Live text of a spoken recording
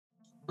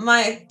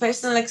my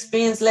personal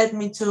experience led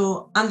me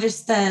to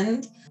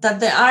understand that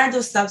there are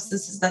those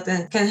substances that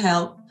can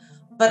help,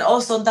 but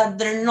also that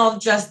they're not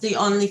just the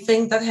only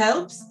thing that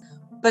helps.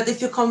 But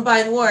if you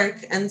combine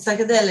work and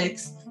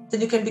psychedelics,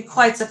 then you can be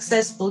quite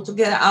successful to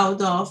get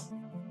out of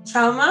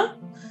trauma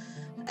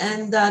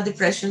and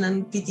depression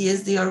and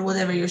PTSD or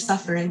whatever you're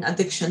suffering,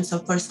 addictions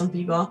for some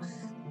people.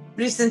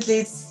 Recently,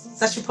 it's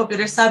such a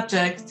popular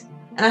subject.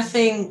 And I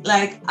think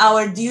like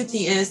our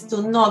duty is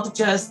to not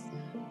just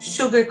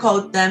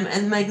sugarcoat them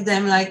and make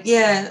them like,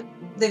 yeah,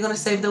 they're going to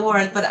save the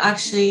world, but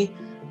actually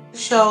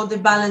show the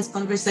balanced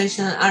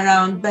conversation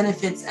around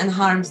benefits and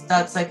harms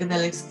that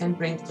psychedelics can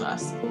bring to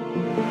us.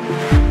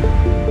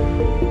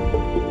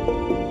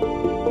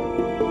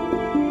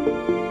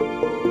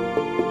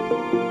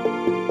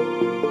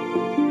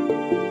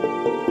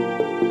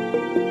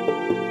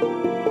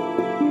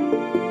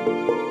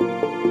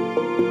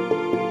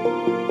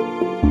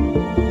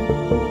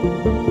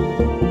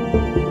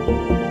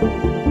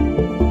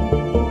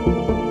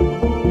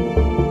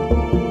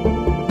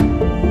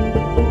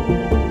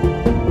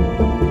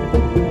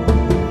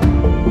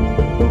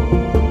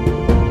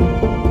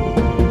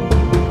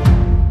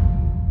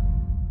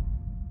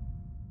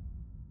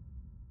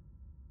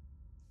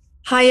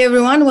 Hi,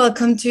 everyone.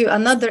 Welcome to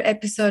another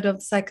episode of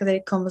the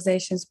Psychedelic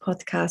Conversations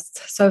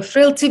podcast. So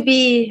thrilled to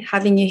be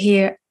having you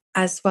here,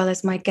 as well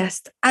as my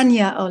guest,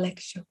 Anya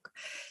Oleksiuk.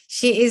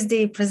 She is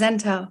the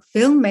presenter,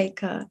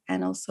 filmmaker,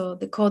 and also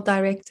the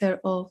co-director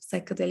of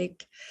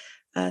Psychedelic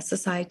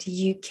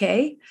Society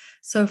UK.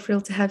 So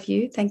thrilled to have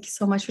you. Thank you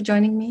so much for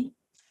joining me.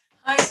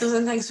 Hi,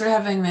 Susan. Thanks for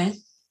having me.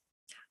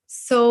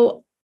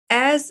 So,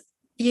 as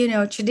you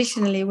know,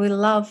 traditionally, we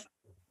love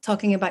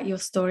talking about your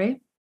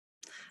story.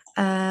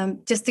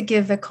 Just to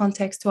give a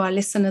context to our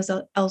listeners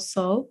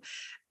also,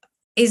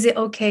 is it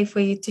okay for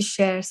you to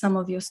share some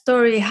of your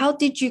story? How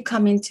did you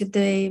come into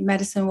the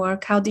medicine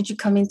work? How did you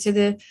come into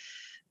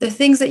the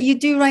things that you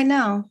do right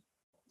now?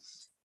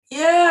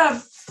 Yeah,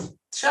 I've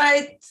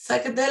tried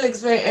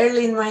psychedelics very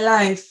early in my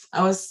life.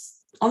 I was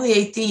only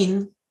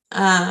 18.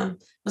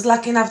 Was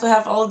lucky enough to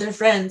have older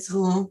friends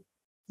who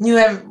knew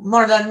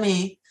more than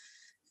me.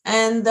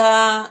 And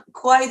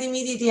quite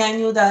immediately I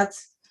knew that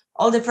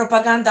all the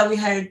propaganda we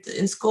heard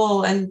in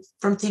school and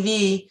from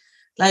TV,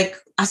 like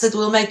acid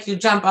will make you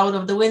jump out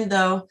of the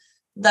window,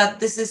 that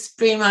this is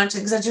pretty much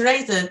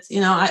exaggerated.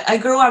 You know, I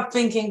grew up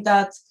thinking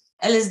that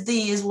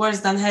LSD is worse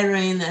than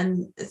heroin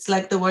and it's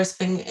like the worst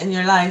thing in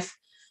your life.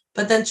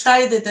 But then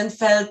tried it and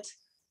felt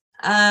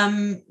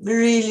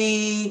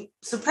really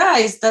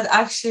surprised that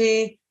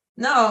actually,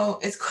 no,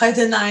 it's quite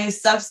a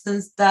nice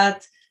substance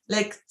that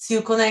lets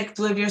you connect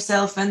with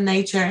yourself and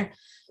nature.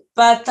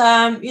 But,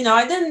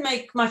 I didn't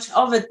make much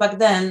of it back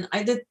then.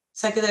 I did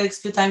psychedelics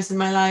a few times in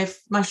my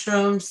life,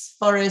 mushrooms,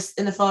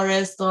 in the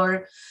forest,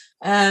 or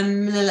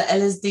little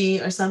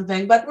LSD or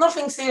something, but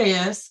nothing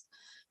serious.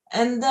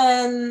 And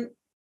then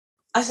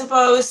I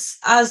suppose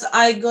as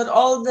I got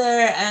older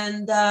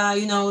and,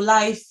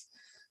 life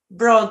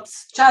brought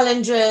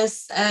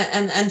challenges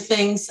and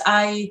things,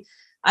 I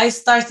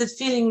started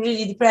feeling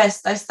really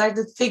depressed. I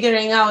started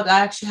figuring out I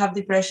actually have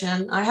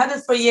depression. I had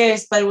it for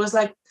years, but it was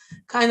like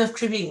kind of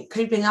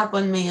creeping up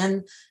on me.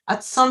 And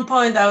at some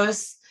point I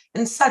was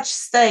in such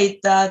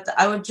state that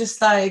I would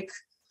just like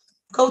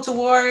go to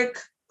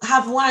work,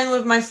 have wine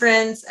with my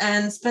friends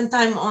and spend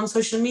time on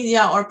social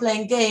media or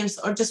playing games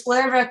or just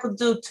whatever I could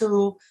do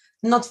to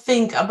not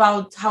think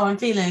about how I'm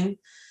feeling.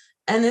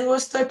 And it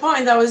was to a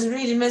point I was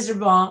really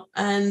miserable,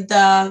 and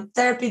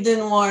therapy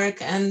didn't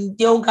work, and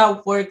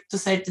yoga worked to a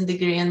certain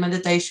degree and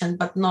meditation,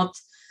 but not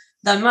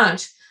that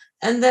much.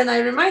 And then I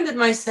reminded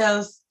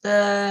myself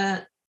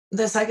the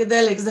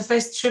psychedelics, the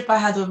first trip I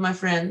had with my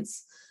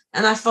friends.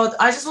 And I thought,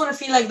 I just want to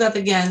feel like that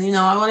again. You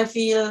know, I want to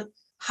feel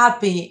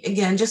happy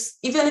again, just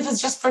even if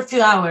it's just for a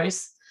few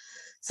hours.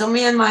 So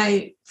me and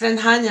my friend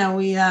Hanya,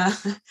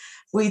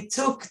 we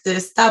took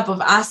this tab of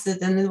acid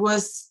and it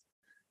was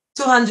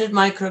 200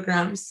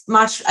 micrograms.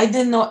 I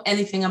didn't know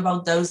anything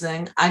about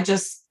dosing. I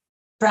just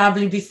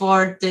probably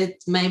before did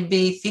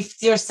maybe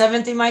 50 or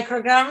 70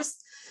 micrograms.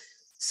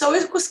 So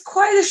it was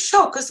quite a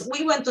shock because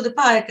we went to the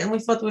park and we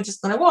thought we were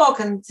just going to walk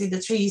and see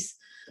the trees.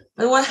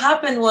 But what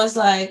happened was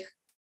like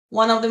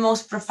one of the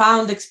most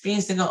profound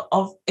experiences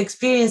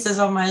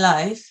of my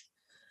life.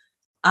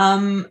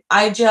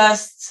 I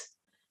just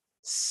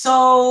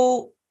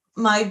saw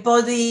my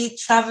body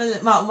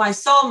travel, my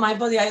soul, my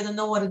body, I don't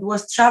know what it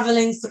was,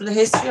 traveling through the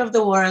history of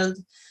the world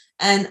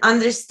and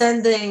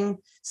understanding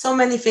so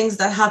many things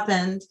that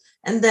happened.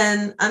 And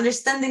then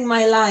understanding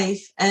my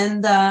life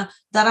and that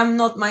I'm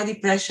not my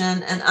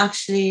depression and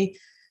actually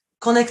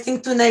connecting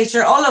to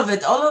nature, all of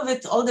it,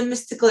 all the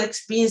mystical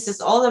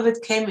experiences, all of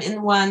it came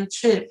in one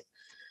trip.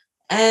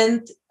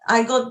 And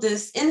I got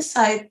this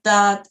insight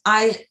that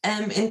I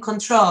am in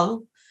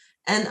control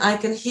and I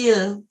can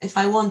heal if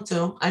I want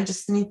to. I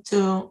just need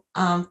to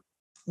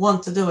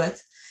want to do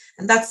it.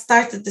 And that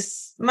started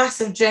this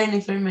massive journey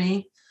for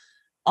me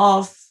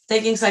of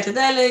taking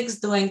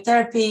psychedelics, doing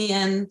therapy,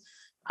 and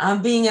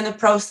being in a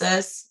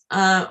process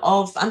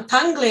of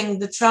untangling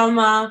the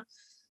trauma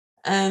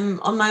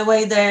On my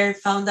way there,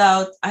 found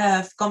out I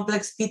have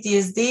complex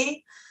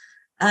PTSD.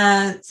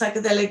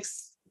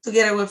 Psychedelics,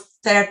 together with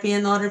therapy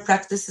and other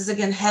practices,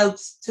 again,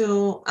 helps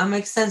to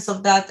make sense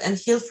of that and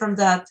heal from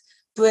that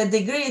to a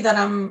degree that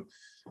I'm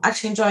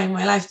actually enjoying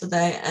my life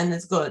today, and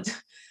it's good.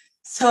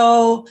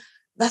 So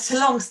that's a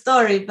long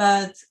story,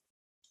 but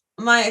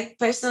my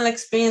personal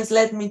experience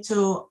led me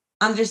to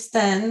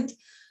understand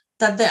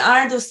that there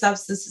are those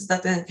substances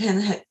that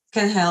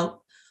can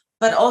help,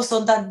 but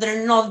also that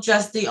they're not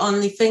just the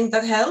only thing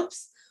that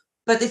helps.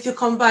 But if you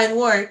combine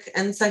work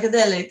and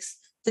psychedelics,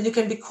 then you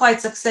can be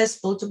quite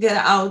successful to get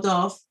out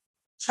of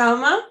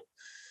trauma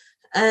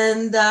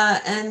and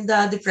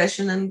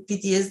depression and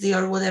PTSD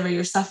or whatever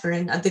you're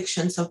suffering,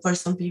 addictions for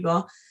some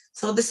people.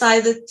 So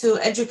decided to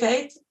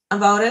educate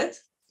about it,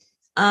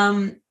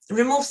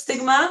 remove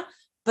stigma,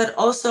 but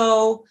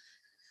also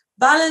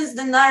balance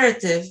the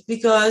narrative,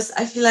 because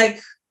I feel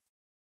like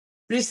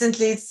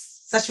recently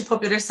it's such a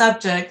popular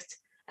subject.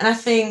 And I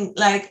think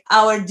like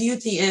our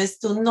duty is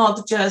to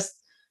not just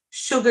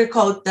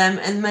sugarcoat them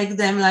and make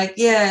them like,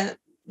 yeah,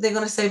 they're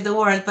going to save the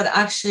world, but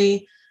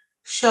actually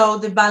show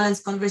the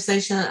balanced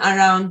conversation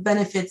around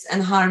benefits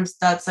and harms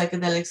that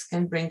psychedelics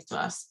can bring to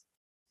us.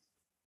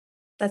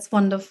 That's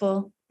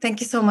wonderful.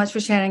 Thank you so much for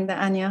sharing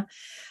that, Anya.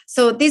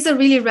 So these are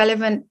really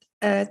relevant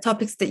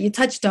topics that you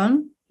touched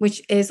on,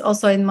 which is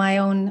also in my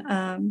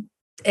own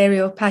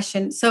area of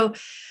passion. So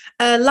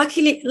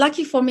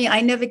lucky for me,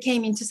 I never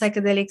came into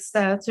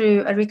psychedelics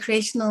through a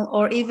recreational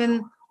or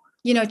even,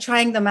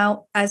 trying them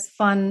out as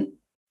fun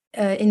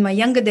in my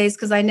younger days,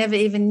 because I never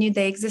even knew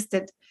they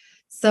existed.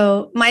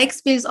 So my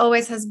experience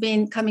always has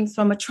been coming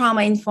from a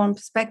trauma-informed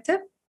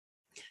perspective.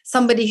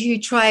 Somebody who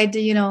tried,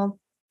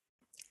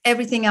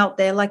 everything out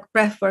there, like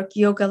breathwork,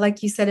 yoga,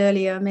 like you said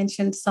earlier,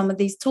 mentioned some of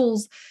these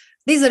tools.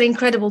 These are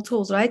incredible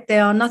tools, right? They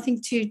are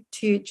nothing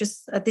to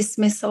just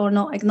dismiss or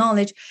not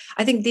acknowledge.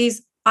 I think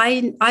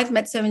I've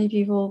met so many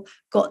people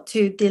got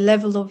to the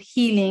level of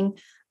healing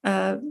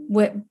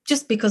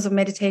just because of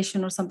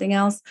meditation or something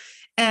else.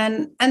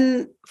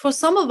 And for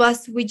some of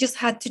us, we just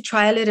had to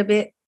try a little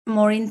bit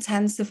more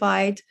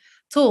intensified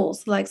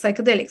tools like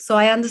psychedelics. So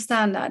I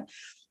understand that.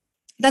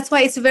 That's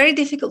why it's very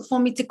difficult for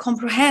me to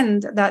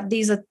comprehend that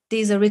these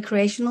are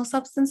recreational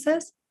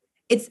substances.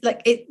 It's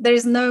like there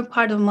is no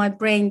part of my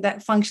brain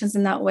that functions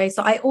in that way.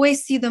 So I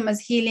always see them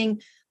as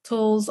healing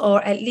tools,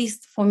 or at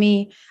least for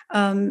me,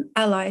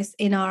 allies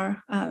in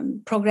our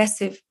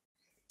progressive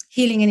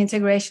healing and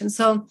integration.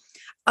 So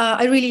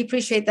I really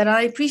appreciate that.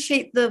 I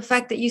appreciate the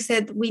fact that you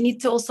said we need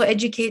to also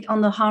educate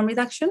on the harm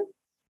reduction.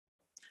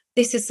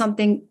 This is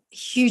something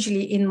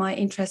hugely in my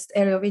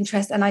area of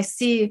interest. And I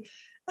see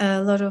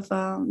a lot of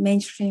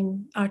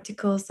mainstream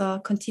articles are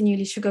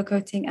continually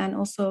sugarcoating and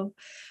also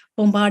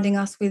bombarding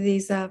us with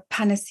these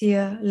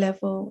panacea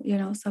level,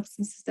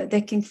 substances that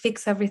they can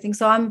fix everything.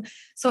 So I'm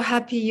so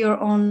happy you're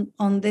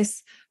on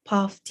this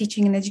path,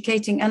 teaching and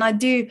educating. And I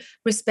do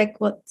respect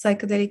what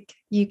Psychedelic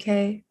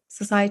UK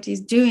Society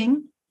is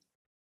doing.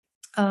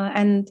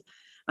 And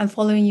I'm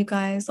following you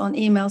guys on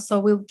email. So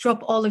we'll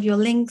drop all of your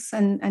links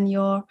and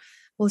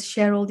we'll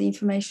share all the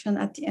information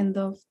at the end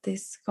of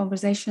this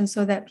conversation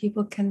so that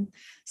people can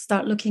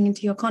start looking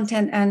into your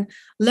content and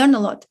learn a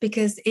lot.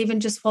 Because even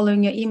just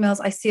following your emails,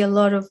 I see a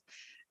lot of,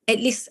 at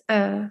least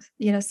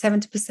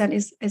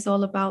 70% is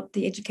all about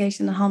the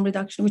education and harm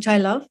reduction, which I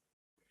love.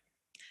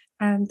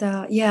 And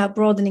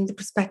broadening the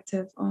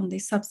perspective on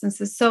these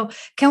substances. So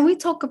can we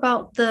talk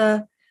about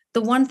the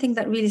one thing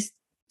that really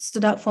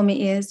stood out for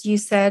me is you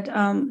said,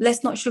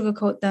 let's not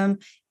sugarcoat them.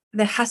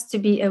 There has to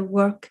be a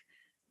work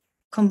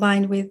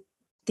combined with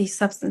these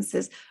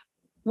substances.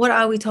 What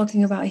are we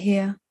talking about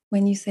here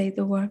when you say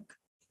the work?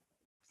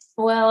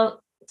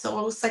 Well,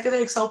 so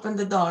psychedelics opened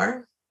the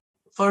door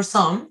for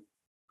some.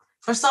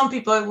 For some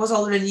people, it was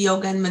already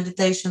yoga and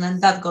meditation,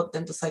 and that got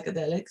them to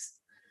psychedelics.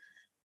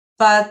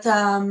 But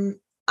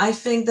I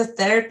think that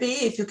therapy,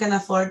 if you can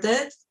afford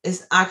it,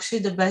 is actually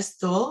the best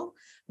tool,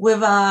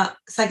 with a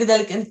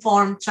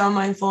psychedelic-informed,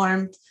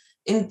 trauma-informed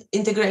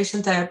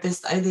integration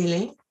therapist,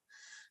 ideally.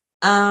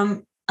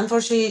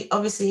 Unfortunately,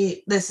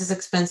 obviously, this is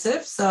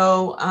expensive.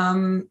 So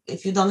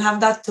if you don't have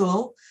that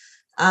tool,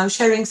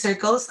 sharing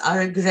circles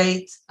are a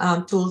great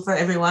tool for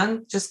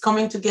everyone. Just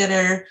coming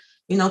together,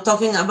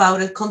 talking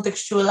about it,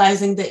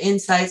 contextualizing the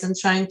insights and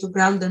trying to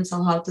ground them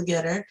somehow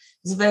together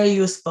is very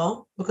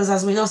useful, because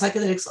as we know,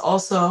 psychedelics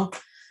also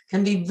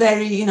can be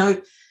very,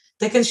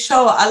 they can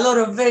show a lot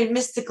of very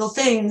mystical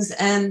things,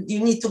 and you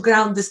need to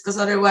ground this because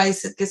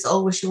otherwise it gets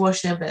all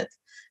wishy-washy a bit.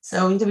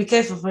 So we need to be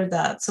careful for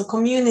that. So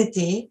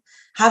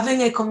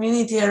having a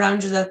community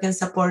around you that can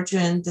support you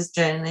in this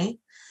journey,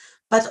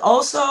 but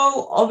also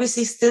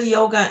obviously still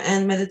yoga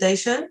and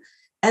meditation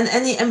and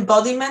any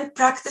embodiment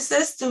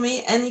practices. To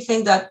me,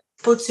 anything that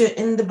puts you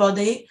in the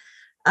body.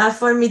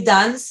 For me,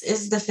 dance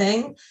is the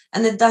thing,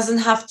 and it doesn't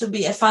have to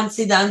be a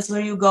fancy dance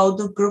where you go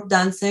do group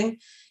dancing.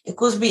 It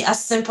could be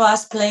as simple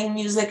as playing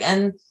music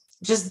and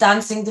just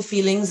dancing the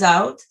feelings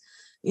out,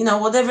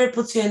 whatever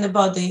puts you in the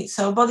body.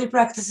 So body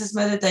practices,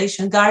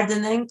 meditation,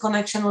 gardening,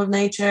 connection with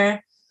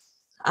nature,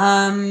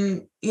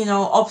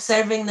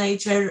 observing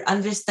nature,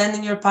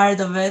 understanding you're part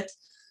of it.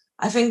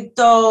 I think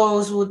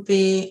those would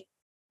be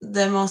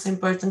the most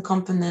important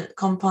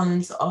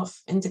components of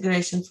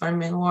integration for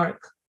me in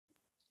work.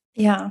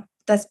 Yeah,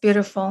 that's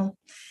beautiful.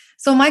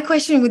 So my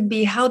question would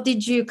be, how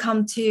did you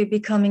come to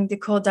becoming the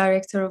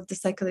co-director of the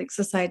Psychedelic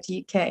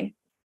Society UK?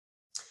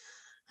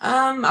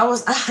 I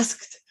was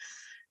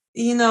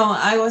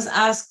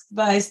asked,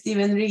 by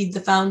Stephen Reed,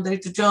 the founder,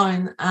 to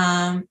join.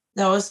 That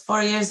was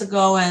 4 years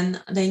ago,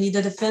 and they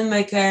needed a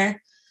filmmaker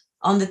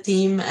on the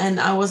team, and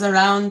I was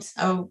around.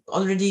 I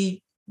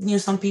already knew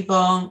some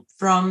people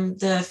from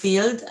the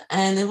field,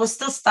 and it was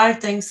still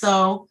starting.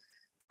 So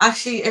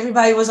actually,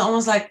 everybody was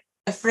almost like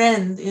a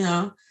friend,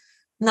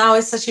 Now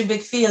it's such a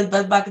big field,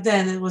 but back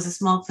then it was a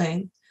small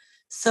thing.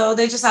 So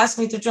they just asked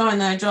me to join,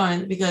 and I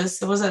joined because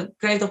it was a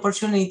great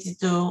opportunity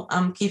to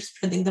keep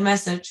spreading the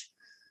message.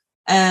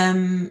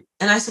 And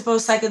I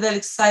suppose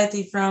Psychedelic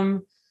Society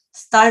from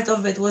start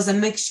of it was a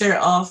mixture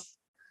of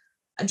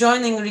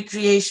joining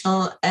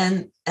recreational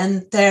and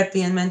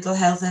therapy and mental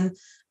health. And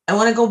I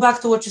want to go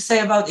back to what you say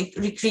about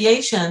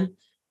recreation.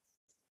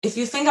 If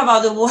you think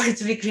about the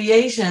word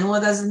recreation,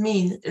 what does it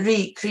mean?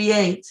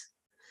 Recreate.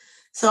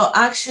 So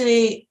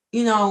actually,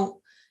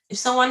 if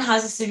someone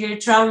has a severe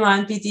trauma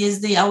and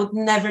PTSD, I would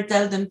never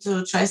tell them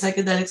to try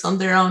psychedelics on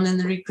their own in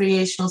a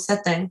recreational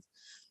setting.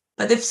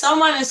 But if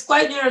someone is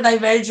quite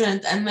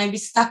neurodivergent and maybe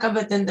stuck a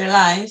bit in their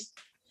life,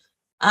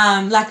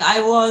 like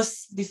I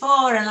was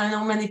before, and I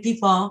know many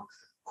people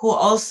who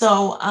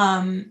also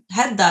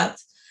had that,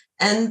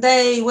 and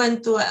they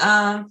went to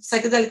a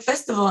psychedelic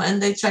festival and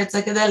they tried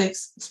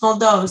psychedelics, small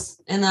dose,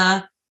 in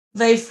a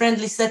very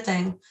friendly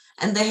setting.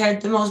 And they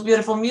heard the most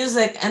beautiful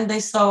music, and they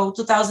saw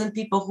 2,000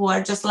 people who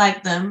are just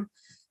like them,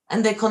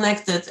 and they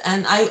connected.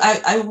 And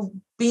I've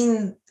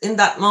been in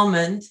that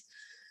moment.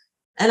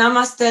 And I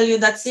must tell you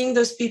that seeing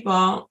those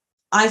people,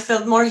 I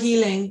felt more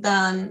healing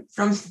than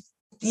from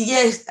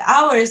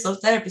hours of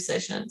therapy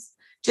sessions.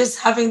 Just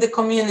having the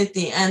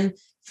community and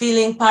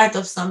feeling part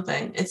of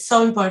something. It's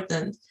so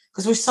important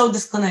because we're so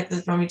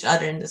disconnected from each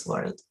other in this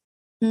world.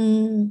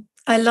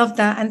 I love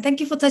that. And thank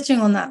you for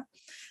touching on that.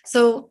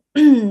 So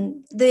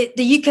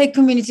the UK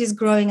community is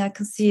growing. I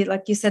can see it,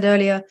 like you said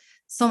earlier,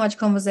 so much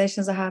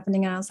conversations are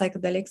happening around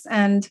psychedelics.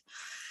 And,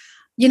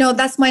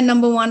 that's my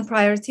number one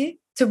priority,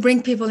 to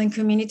bring people in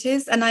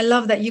communities. And I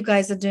love that you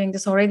guys are doing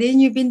this already.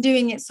 And you've been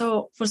doing it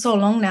for so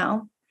long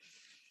now.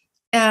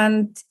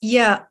 And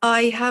yeah,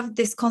 I have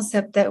this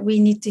concept that we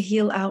need to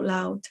heal out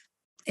loud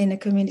in a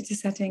community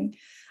setting.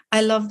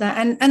 I love that.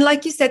 And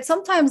like you said,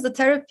 sometimes the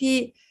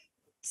therapy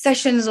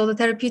sessions or the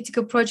therapeutic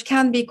approach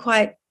can be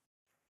quite,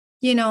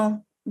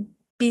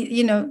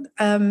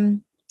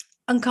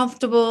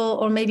 uncomfortable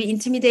or maybe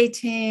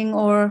intimidating,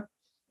 or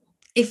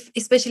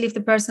especially if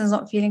the person is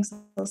not feeling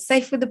so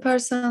safe with the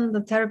person,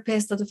 the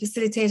therapist or the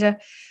facilitator.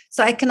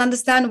 So I can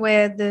understand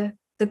where the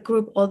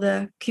group or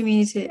the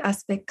community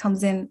aspect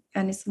comes in,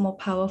 and it's more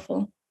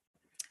powerful.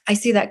 I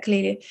see that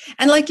clearly.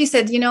 And like you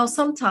said,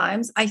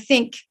 sometimes I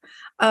think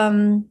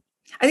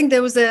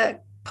there was a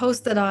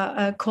post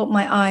that caught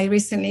my eye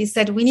recently. It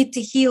said we need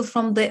to heal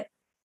from the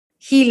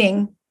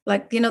healing.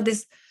 Like,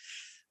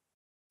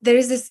 there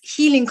is this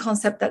healing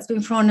concept that's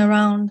been thrown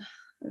around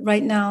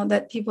right now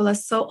that people are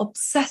so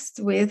obsessed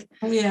with.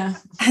 Yeah.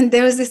 And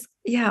there was this,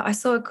 I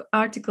saw an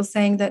article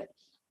saying that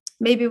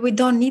maybe we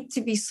don't need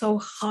to be so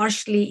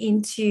harshly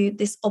into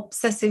this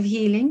obsessive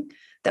healing,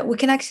 that we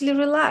can actually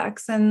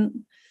relax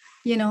and,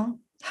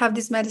 have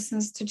these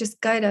medicines to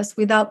just guide us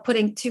without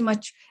putting too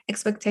much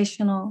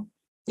expectation on.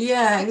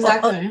 Yeah,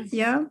 exactly.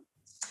 Yeah.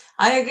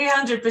 I agree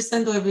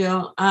 100% with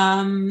you.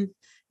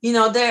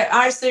 There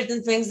are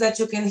certain things that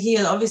you can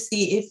heal.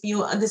 Obviously, if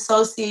you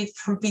dissociate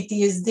from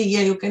PTSD,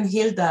 you can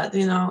heal that.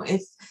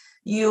 If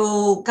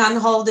you can't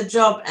hold a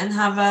job and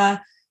have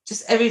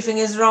just everything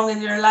is wrong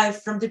in your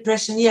life from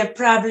depression,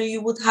 probably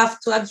you would have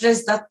to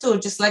address that too,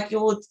 just like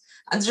you would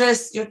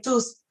address your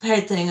tooth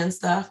hurting and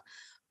stuff.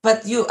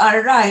 But you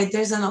are right.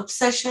 There's an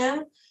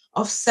obsession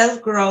of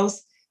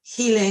self-growth,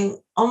 healing,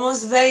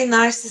 almost very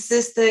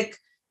narcissistic,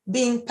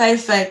 being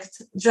perfect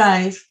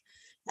drive.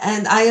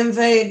 And I am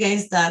very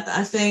against that.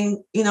 I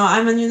think,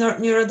 I'm a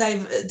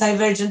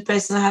neurodivergent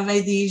person. I have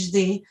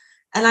ADHD.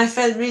 And I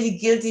felt really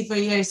guilty for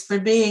years for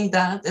being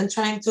that and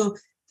trying to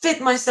fit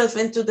myself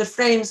into the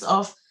frames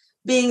of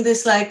being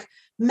this like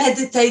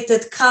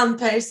meditated, calm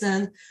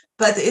person.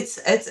 But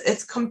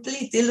it's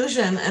complete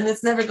illusion, and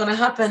it's never going to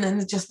happen.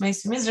 And it just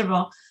makes you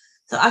miserable.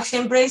 So actually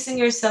embracing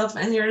yourself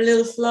and your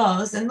little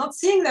flaws and not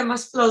seeing them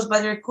as flaws,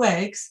 but your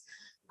quirks,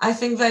 I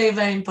think very,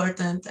 very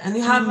important. And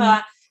you have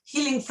a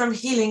Healing from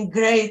Healing,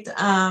 great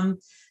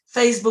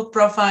Facebook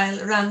profile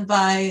run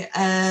by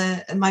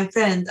my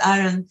friend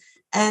Aaron,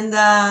 and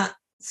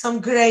some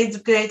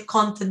great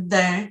content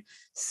there.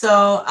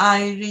 So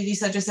I really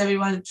suggest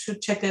everyone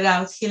should check it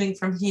out. Healing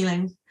from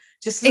Healing.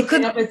 Just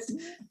looking up it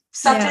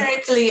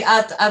satirically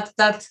at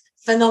that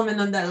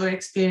phenomenon that we're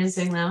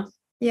experiencing now.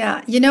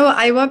 Yeah, you know,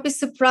 I won't be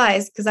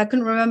surprised because I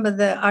couldn't remember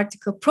the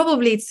article.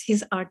 Probably it's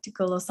his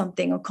article or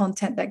something or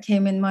content that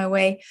came in my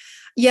way.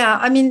 Yeah,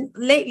 I mean,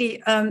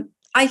 lately,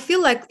 I feel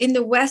like in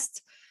the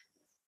West,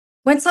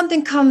 when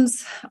something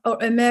comes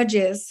or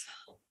emerges,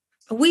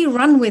 we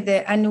run with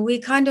it and we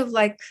kind of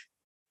like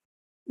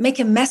make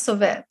a mess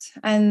of it.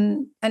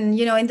 And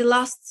you know, in the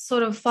last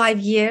sort of 5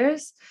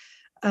 years,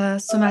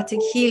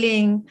 somatic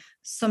healing,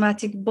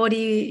 somatic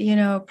body, you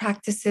know,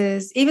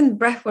 practices, even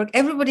breath work.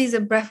 Everybody's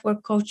a breath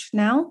work coach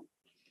now,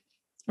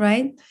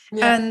 right?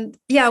 Yeah. And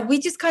yeah, we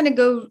just kind of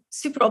go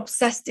super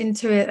obsessed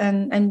into it,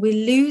 and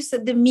we lose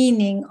the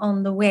meaning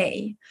on the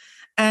way.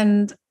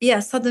 And yeah,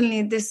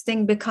 suddenly this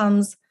thing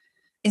becomes,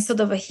 instead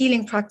of a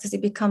healing practice,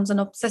 it becomes an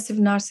obsessive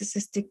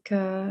narcissistic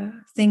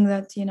thing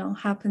that, you know,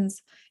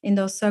 happens in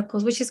those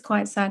circles, which is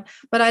quite sad.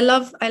 But I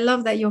love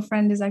that your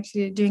friend is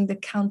actually doing the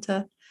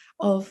counter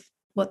of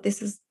what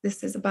this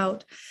is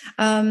about.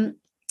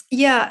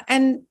 Yeah,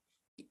 and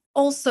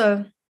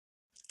also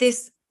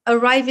this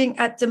arriving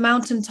at the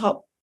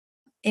mountaintop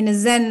in a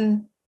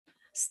Zen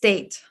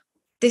state.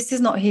 This is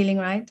not healing,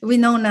 right? We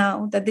know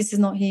now that this is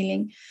not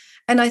healing.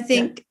 And I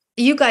think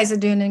you guys are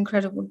doing an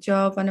incredible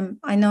job. And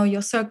I know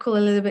your circle a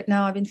little bit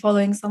now. I've been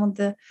following some of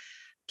the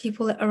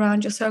people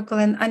around your circle,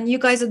 and you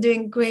guys are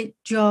doing a great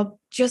job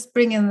just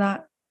bringing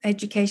that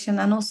education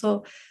and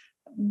also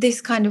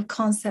this kind of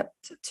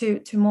concept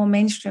to more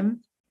mainstream,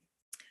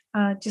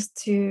 just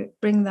to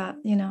bring that,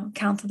 you know,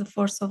 counter the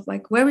force of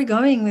like, where are we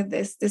going with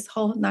this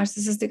whole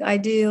narcissistic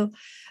ideal,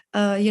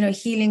 you know,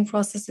 healing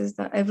processes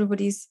that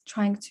everybody's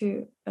trying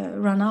to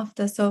run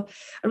after. So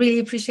I really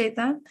appreciate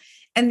that.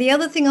 And the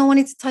other thing I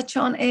wanted to touch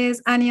on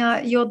is,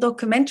 Anya, your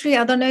documentary.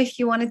 I don't know if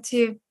you wanted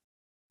to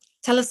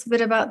tell us a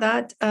bit about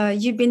that.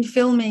 You've been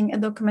filming a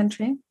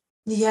documentary.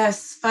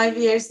 Yes, 5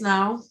 years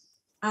now.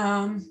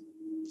 Um,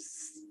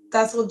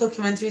 that's what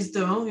documentaries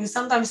do. You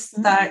sometimes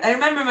start. I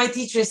remember my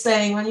teacher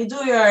saying, when you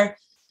do your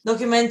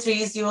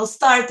documentaries, you will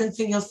start and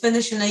think you'll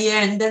finish in a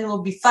year, and then it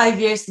will be 5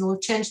 years and will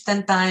change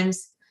 10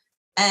 times.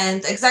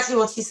 And exactly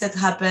what he said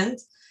happened.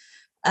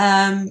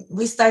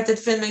 We started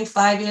filming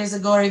 5 years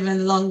ago or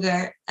even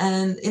longer.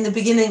 And in the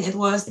beginning, it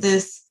was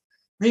this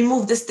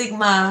remove the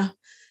stigma,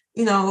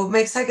 you know,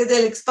 make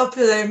psychedelics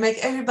popular,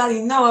 make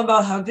everybody know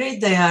about how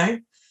great they are.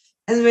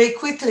 And very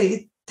quickly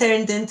it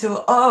turned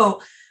into, oh,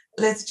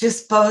 let's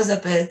just pause a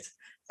bit.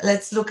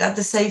 Let's look at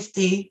the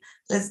safety.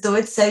 Let's do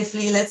it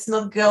safely. Let's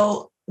not get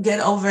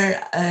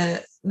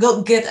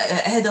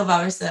ahead of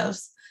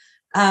ourselves.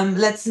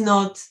 Let's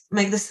not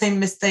make the same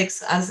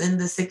mistakes as in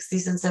the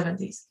 60s and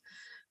 70s.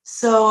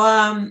 So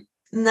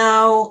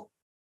now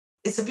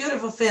it's a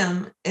beautiful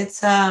film.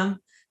 It's a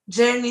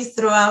journey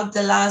throughout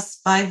the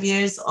last 5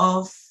 years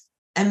of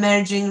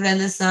re-emerging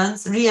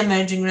Renaissance,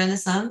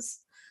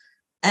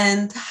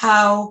 and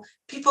how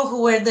people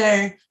who were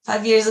there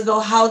 5 years ago,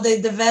 how they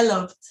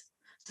developed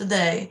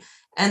today,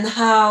 and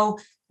how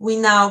we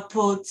now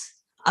put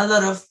a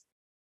lot of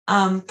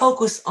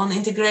focus on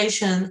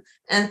integration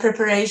and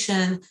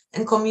preparation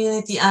and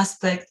community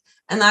aspect,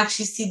 and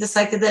actually see the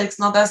psychedelics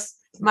not as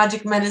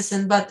magic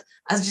medicine, but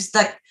as just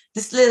like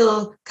this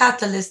little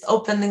catalyst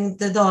opening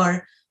the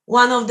door,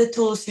 one of the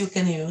tools you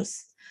can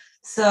use.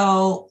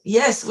 So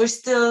yes, we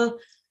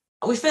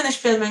finished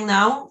filming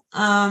now.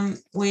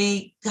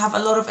 We have a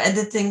lot of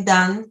editing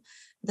done.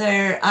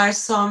 There are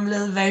some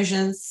little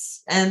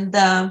versions and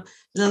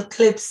little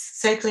clips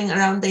circling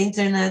around the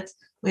internet.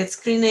 We had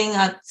screening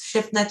at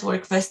Shift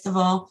Network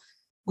Festival.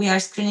 We are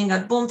screening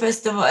at Boom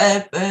Festival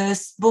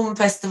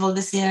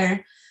this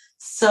year.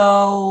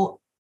 So,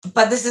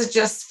 but this is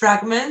just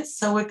fragments.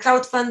 So we're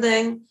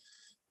crowdfunding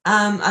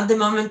at the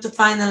moment to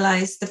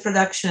finalize the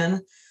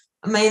production,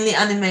 mainly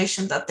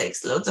animation that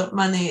takes loads of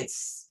money.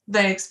 It's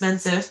very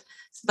expensive,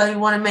 but we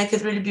want to make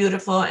it really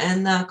beautiful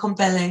and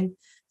compelling.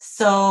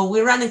 So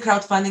we're running a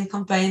crowdfunding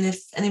campaign.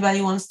 If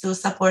anybody wants to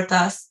support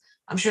us,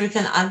 I'm sure we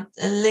can add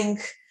a link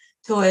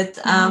to it.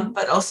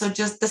 But also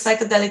just the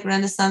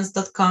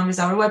psychedelicrenaissance.com is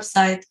our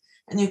website,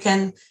 and you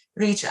can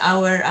reach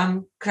our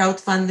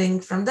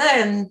crowdfunding from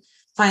there and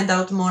find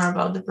out more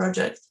about the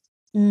project.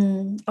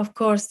 Of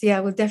course,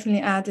 yeah, we'll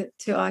definitely add it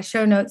to our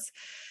show notes.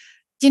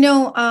 You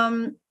know,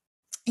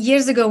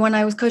 years ago when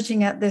I was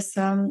coaching at this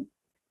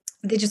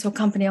digital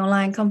company,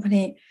 online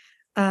company,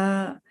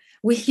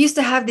 we used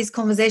to have these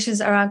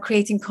conversations around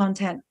creating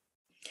content.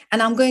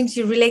 And I'm going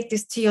to relate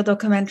this to your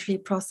documentary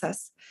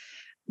process.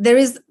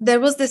 There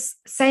was this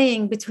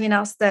saying between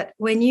us that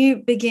when you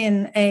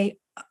begin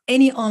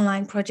any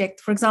online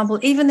project, for example,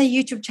 even a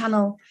YouTube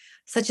channel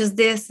such as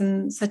this,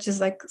 and such as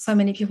like so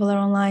many people are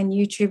online,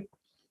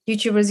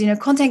 YouTubers, you know,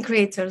 content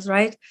creators,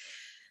 right?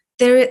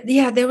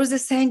 There was a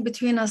saying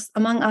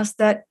among us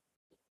that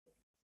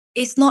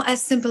it's not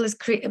as simple as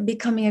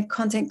becoming a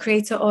content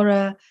creator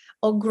or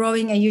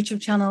growing a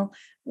YouTube channel.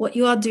 What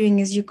you are doing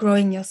is you're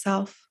growing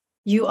yourself.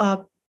 You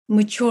are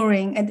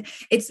maturing, and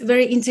it's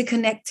very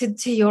interconnected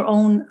to your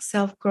own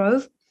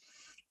self-growth.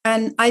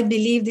 And I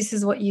believe this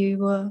is what you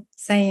were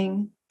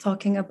saying,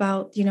 talking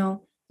about, you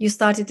know, you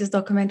started this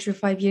documentary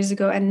 5 years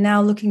ago, and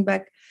now looking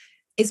back,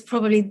 it's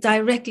probably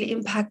directly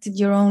impacted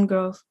your own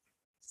growth,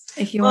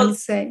 if you want to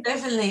say.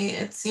 Definitely,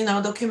 it's,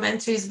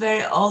 documentary is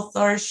very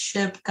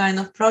authorship kind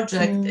of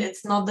project.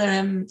 It's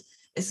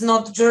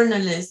not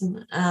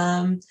journalism,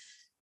 and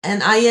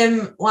I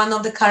am one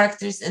of the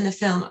characters in the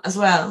film as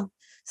well,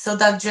 so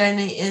that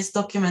journey is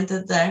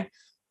documented there.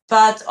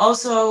 But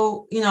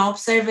also,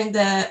 observing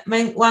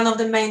one of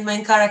the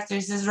main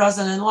characters is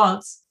Rosalind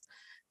Watts,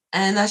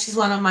 and she's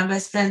one of my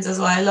best friends as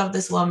well. I love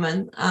this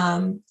woman,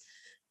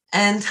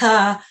 and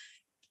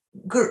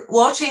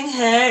watching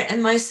her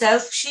and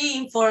myself, she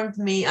informed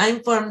me, I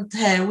informed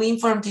her, we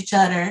informed each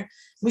other.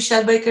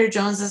 Michelle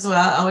Baker-Jones as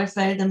well, our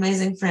very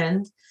amazing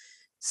friend.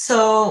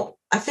 So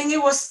I think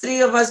it was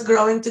 3 of us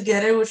growing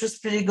together, which was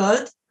pretty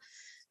good.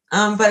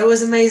 But it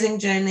was an amazing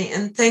journey.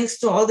 And thanks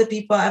to all the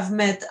people I've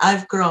met,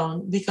 I've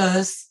grown,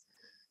 because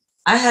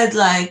I had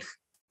like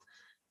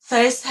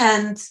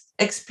first-hand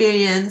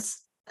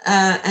experience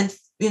and,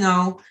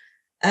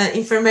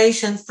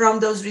 information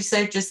from those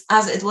researchers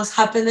as it was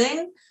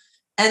happening.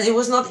 And it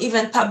was not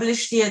even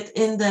published yet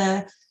in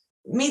the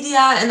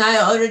media, and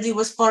I already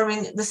was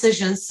forming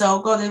decisions.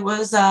 So God, it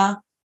was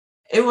a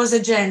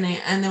journey,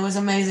 and it was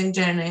an amazing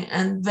journey,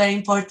 and very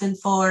important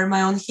for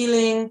my own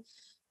healing,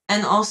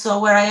 and also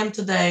where I am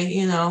today.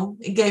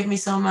 It gave me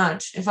so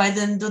much. If I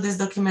didn't do this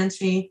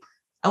documentary,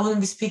 I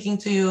wouldn't be speaking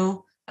to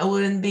you. I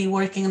wouldn't be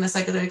working in the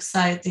Psychedelic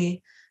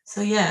Society.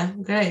 So yeah,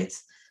 great.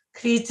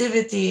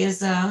 Creativity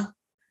is a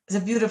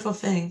beautiful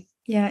thing.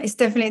 Yeah, it's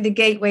definitely the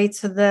gateway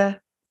to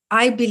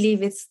I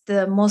believe it's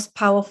the most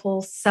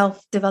powerful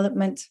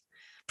self-development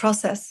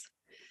process.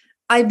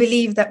 I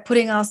believe that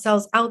putting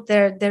ourselves out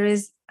there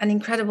is an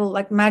incredible,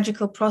 like,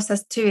 magical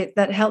process to it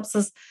that helps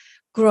us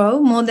grow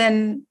more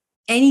than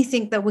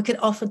anything that we could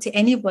offer to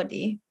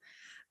anybody.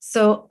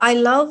 So I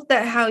love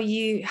that how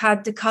you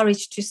had the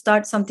courage to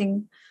start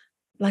something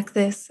like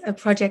this, a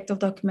project of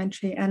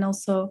documentary, and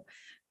also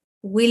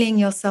willing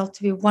yourself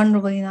to be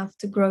vulnerable enough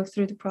to grow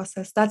through the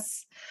process.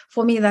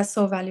 For me, that's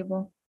so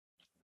valuable.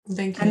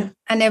 Thank you.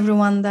 And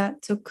everyone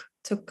that took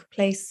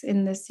place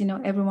in this,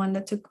 everyone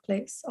that took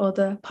place or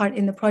the part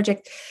in the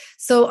project.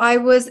 So I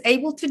was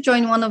able to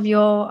join one of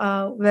your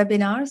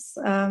webinars,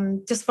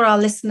 just for our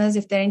listeners,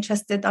 if they're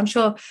interested. I'm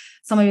sure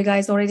some of you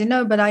guys already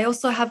know, but I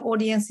also have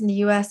audience in the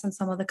US and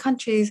some other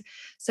countries.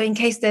 So in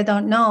case they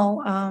don't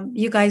know,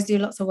 you guys do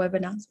lots of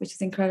webinars, which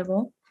is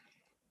incredible,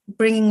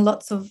 bringing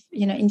lots of,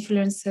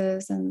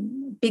 influencers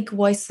and big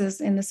voices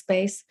in the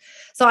space.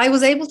 So I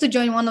was able to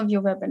join one of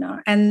your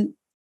webinar, and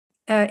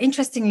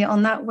interestingly,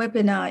 on that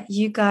webinar,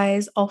 you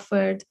guys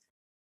offered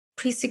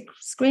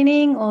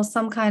pre-screening or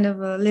some kind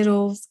of a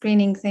little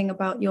screening thing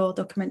about your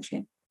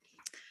documentary.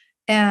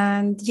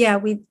 And yeah,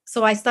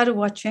 so I started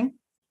watching.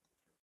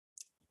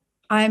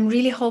 I'm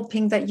really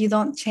hoping that you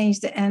don't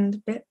change the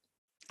end bit.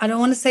 I don't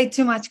want to say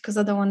too much because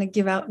I don't want to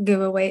give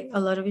away a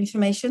lot of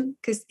information,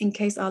 because in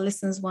case our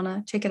listeners want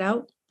to check it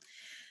out.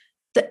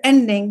 The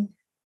ending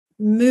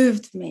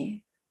moved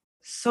me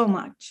so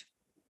much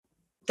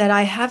that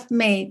I have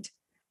made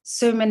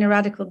so many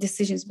radical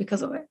decisions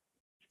because of it.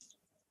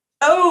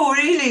 Oh,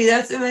 really?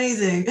 That's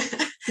amazing.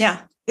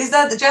 Yeah. Is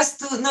that,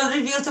 just to not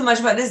reveal too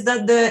much, but is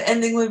that the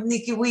ending with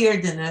Nikki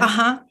Weird in it?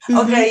 Uh-huh. Mm-hmm.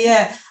 Okay,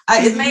 yeah.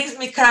 It makes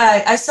me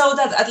cry. I saw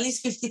that at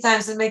least 50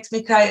 times. It makes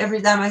me cry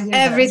every time I hear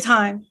every that.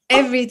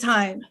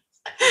 time.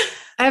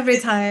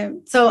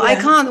 So yeah. I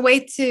can't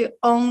wait to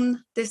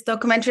own this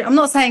documentary. I'm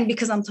not saying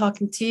because I'm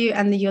talking to you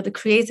and you're the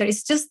creator.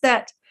 It's just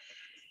that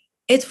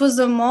it was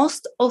the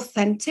most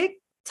authentic,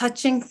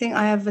 touching thing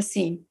I ever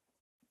seen.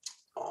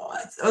 Oh,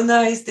 that's so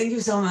nice. Thank you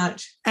so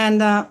much. And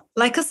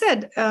like I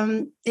said,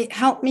 it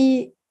helped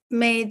me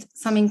made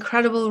some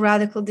incredible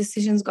radical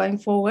decisions going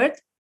forward.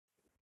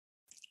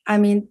 I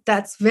mean,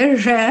 that's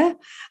very rare.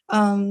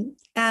 I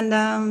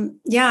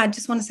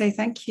just want to say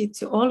thank you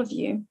to all of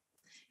you.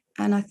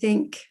 And I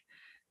think,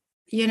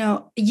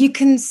 you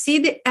can see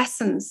the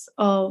essence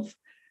of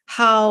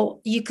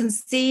how you can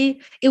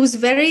see it was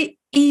very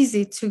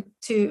easy to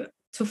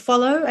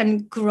follow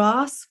and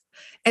grasp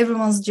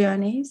everyone's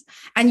journeys.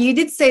 And you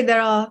did say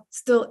there are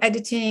still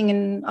editing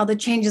and other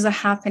changes are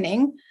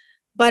happening,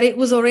 but it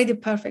was already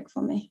perfect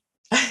for me.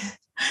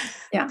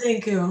 Yeah.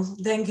 Thank you.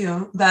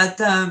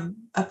 But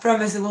I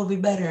promise it will be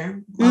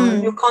better.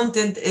 Your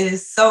content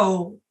is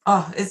so,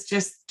 it's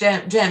just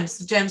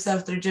gems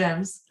after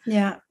gems.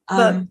 Yeah.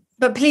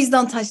 But please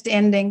don't touch the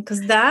ending,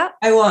 because that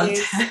I won't.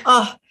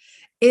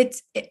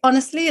 It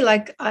honestly,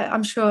 like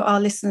I'm sure our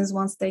listeners,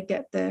 once they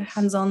get their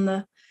hands on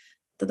the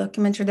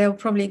documentary, they'll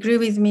probably agree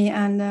with me.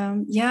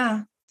 And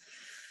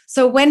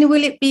so when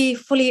will it be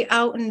fully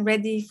out and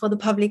ready for the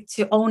public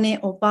to own it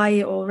or buy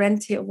it or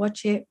rent it or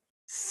watch it?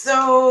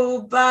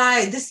 So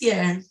by this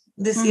year,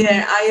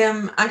 I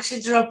am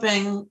actually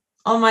dropping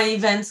all my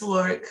events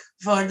work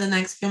for the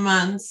next few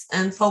months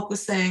and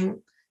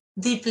focusing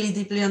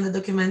deeply on the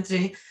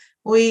documentary.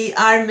 We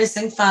are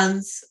missing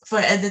funds for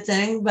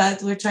editing,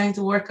 but we're trying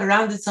to work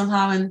around it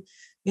somehow and,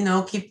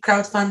 keep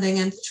crowdfunding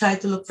and try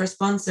to look for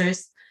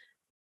sponsors.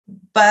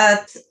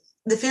 But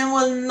the film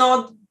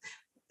will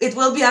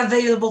be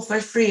available for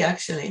free,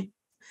 actually.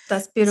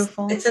 That's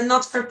beautiful. It's a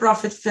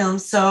not-for-profit film,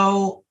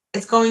 so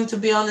it's going to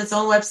be on its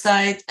own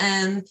website,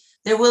 and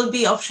there will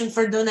be option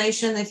for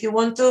donation if you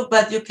want to,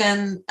 but you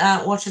can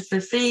watch it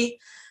for free,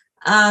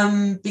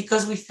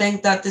 because we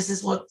think that this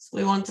is what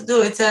we want to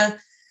do.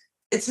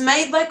 It's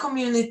made by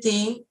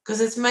community,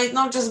 because it's made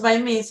not just by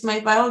me, it's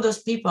made by all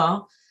those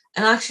people.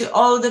 And actually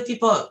all the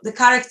people, the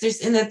characters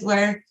in it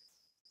were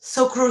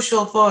so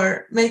crucial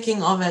for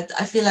making of it.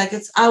 I feel like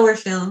it's our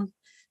film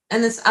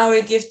and it's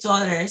our gift to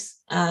others.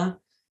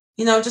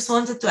 Just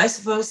wanted to, I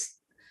suppose,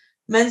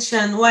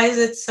 mention why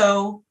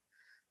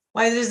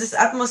there's this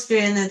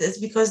atmosphere in it. It's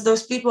because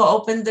those people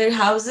opened their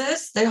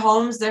houses, their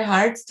homes, their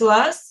hearts to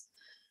us.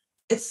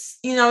 It's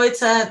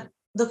a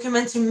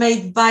documentary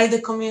made by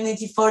the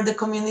community for the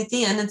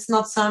community, and it's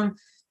not some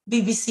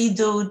BBC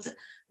dude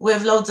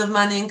with loads of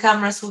money and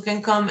cameras who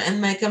can come and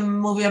make a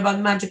movie about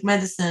magic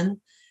medicine.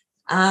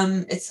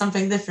 It's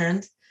something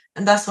different,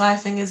 and that's why I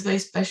think it's very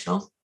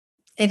special.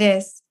 It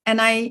is. And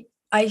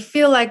I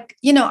feel like,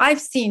 I've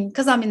seen,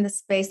 because I'm in the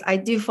space, I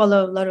do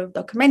follow a lot of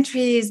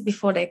documentaries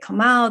before they come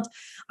out.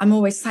 I'm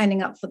always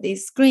signing up for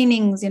these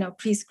screenings,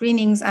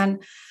 pre-screenings.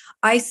 And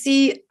I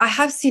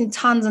have seen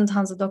tons and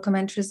tons of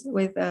documentaries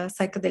with around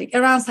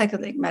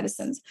psychedelic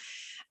medicines.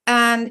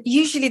 And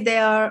usually they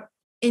are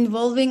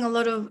involving a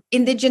lot of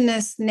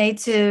indigenous,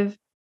 native,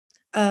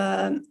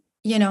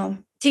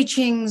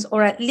 teachings,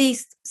 or at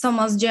least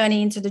someone's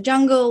journey into the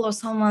jungle, or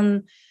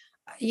someone,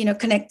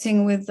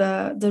 connecting with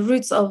the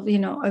roots of,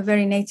 a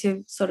very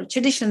native sort of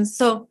traditions.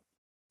 So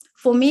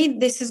for me,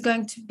 this is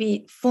going to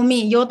be,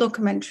 your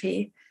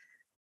documentary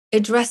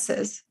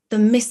addresses the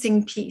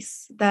missing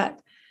piece that,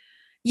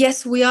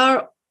 yes, we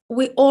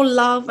all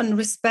love and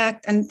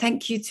respect, and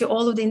thank you to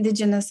all of the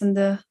indigenous and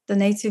the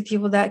native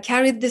people that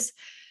carried this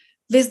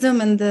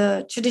wisdom and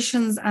the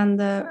traditions and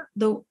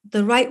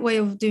the right way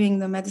of doing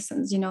the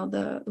medicines,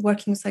 the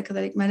working with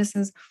psychedelic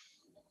medicines.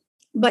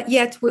 But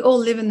yet we all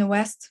live in the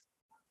West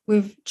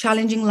with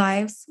challenging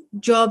lives,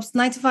 jobs,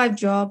 9-to-5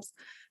 jobs,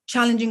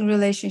 challenging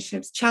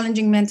relationships,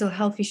 challenging mental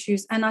health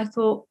issues. And I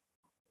thought,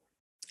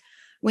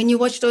 when you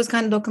watch those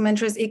kind of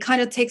documentaries, it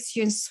kind of takes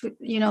you and,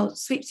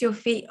 sweeps your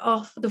feet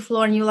off the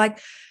floor, and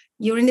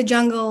you're in the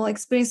jungle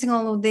experiencing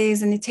all of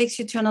this, and it takes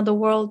you to another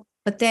world,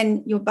 but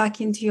then you're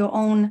back into your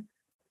own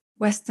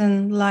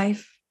Western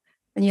life,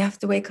 and you have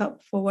to wake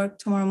up for work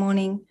tomorrow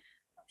morning.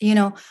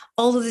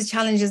 All of the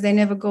challenges, they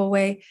never go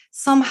away.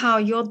 Somehow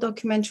your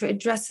documentary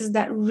addresses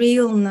that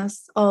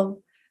realness of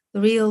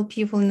the real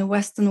people in the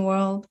Western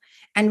world,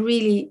 and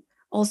really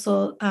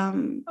also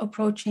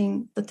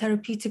approaching the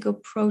therapeutic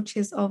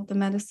approaches of the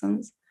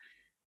medicines.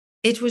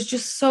 It was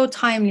just so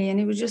timely, and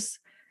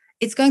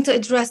it's going to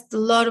address a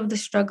lot of the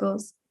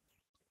struggles.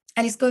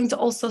 And it's going to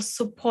also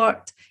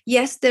support,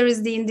 yes, there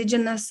is the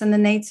indigenous and the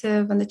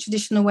native and the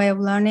traditional way of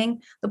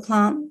learning the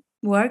plant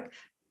work,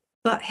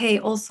 but hey,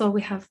 also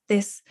we have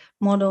this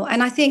model.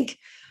 And I think,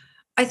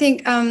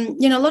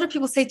 a lot of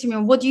people say to me,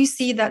 what do you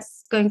see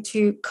that's going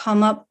to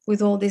come up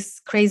with all this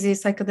crazy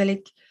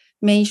psychedelic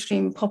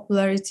mainstream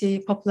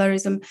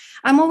popularism?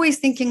 I'm always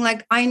thinking,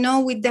 like, I know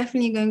we're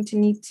definitely going to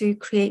need to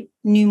create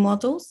new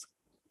models,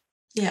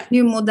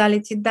 new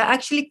modality that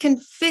actually can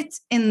fit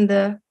in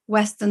the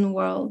Western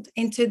world,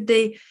 into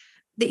the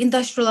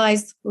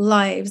industrialized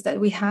lives that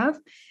we have.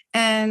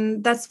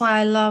 And that's why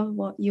I love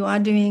what you are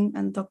doing,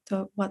 and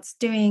Dr. Watt's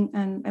doing,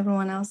 and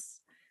everyone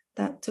else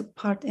that took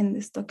part in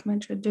this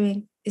documentary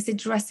doing, is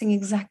addressing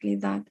exactly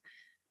that.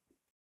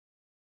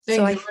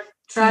 Thank you for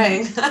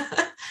trying.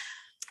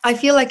 I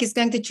feel like it's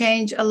going to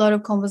change a lot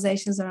of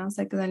conversations around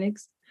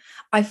psychedelics.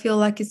 I feel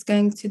like it's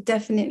going to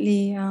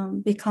definitely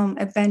become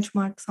a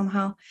benchmark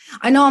somehow.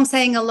 I know I'm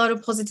saying a lot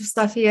of positive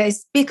stuff here.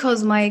 It's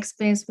because my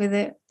experience with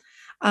it,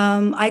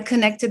 I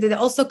connected it.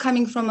 Also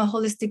coming from a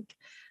holistic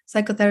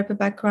psychotherapy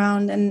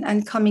background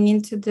and coming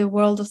into the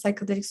world of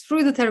psychedelics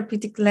through the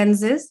therapeutic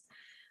lenses,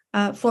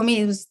 for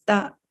me, it was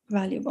that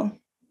valuable.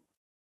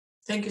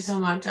 Thank you so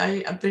much.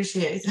 I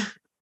appreciate it.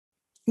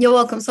 You're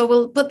welcome. So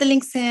we'll put the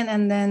links in,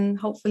 and then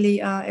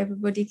hopefully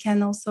everybody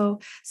can also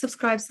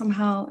subscribe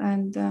somehow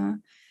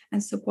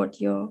and support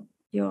your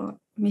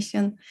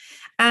mission.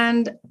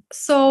 And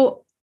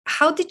so,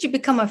 how did you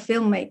become a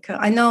filmmaker?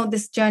 I know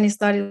this journey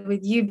started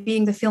with you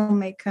being the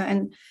filmmaker,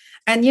 and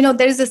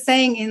there is a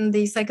saying in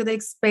the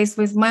psychedelic space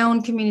with my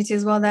own community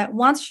as well, that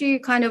once you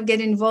kind of get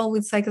involved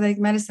with psychedelic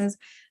medicines,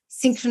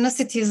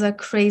 synchronicities are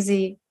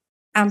crazy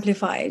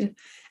amplified,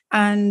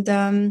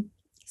 and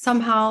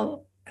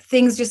somehow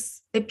things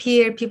just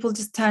appear, people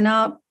just turn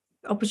up,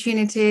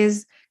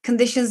 opportunities,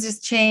 conditions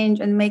just change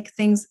and make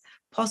things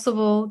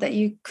possible that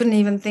you couldn't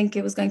even think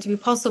it was going to be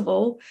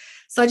possible.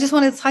 So I just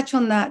want to touch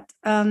on that.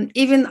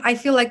 Even I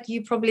feel like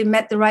you probably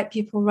met the right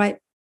people, right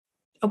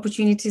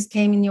opportunities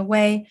came in your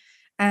way,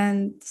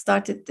 and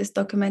started this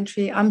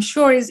documentary. I'm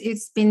sure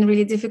it's been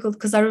really difficult,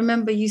 because I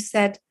remember you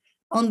said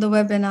on the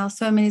webinar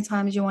so many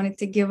times you wanted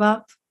to give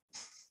up.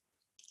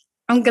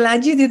 I'm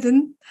glad you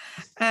didn't.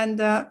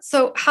 And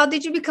so how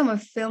did you become a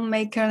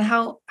filmmaker, and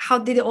how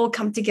did it all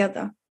come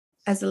together?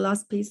 as a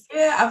last piece?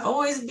 Yeah, I've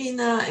always been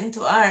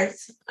into art.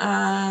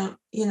 I'm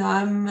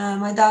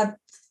my dad,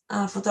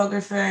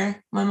 photographer,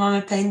 my mom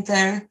a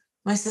painter,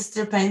 my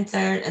sister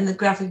painter, and a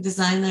graphic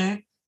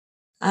designer.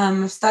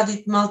 I've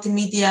studied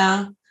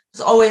multimedia. It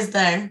was always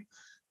there,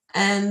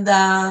 and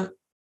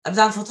I've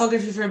done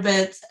photography for a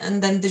bit,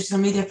 and then digital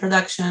media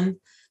production.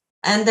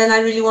 And then I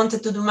really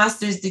wanted to do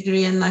master's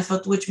degree, and I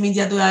thought, which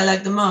media do I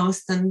like the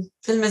most? And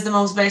film is the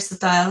most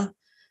versatile.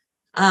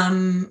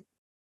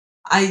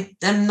 I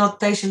am not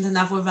patient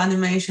enough with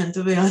animation,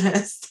 to be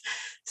honest.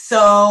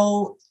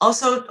 So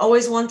also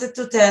always wanted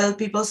to tell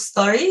people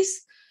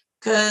stories,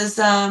 because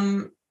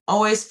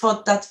always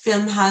thought that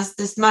film has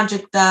this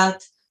magic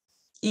that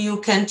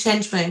you can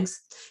change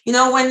things.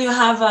 When you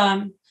have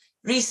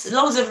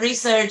loads of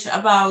research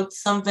about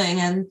something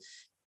and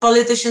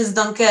politicians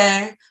don't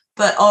care,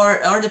 but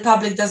or the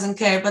public doesn't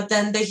care, but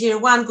then they hear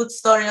one good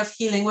story of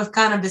healing with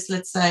cannabis,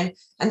 let's say,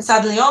 and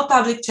suddenly all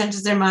public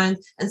changes their mind,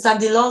 and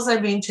suddenly laws are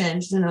being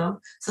changed.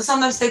 So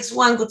sometimes it takes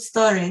one good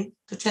story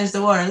to change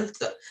the world,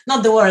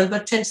 not the world,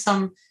 but change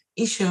some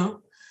issue.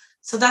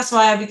 So that's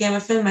why I became a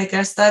filmmaker.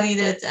 I studied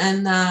it,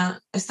 and I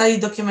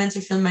studied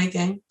documentary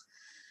filmmaking.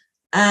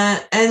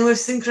 And with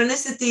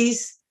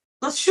synchronicities,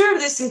 not sure if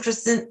there's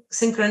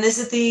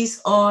synchronicities,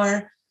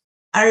 or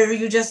are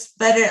you just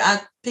better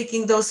at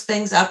picking those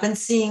things up and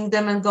seeing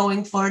them and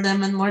going for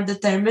them and more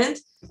determined?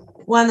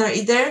 One or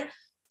either.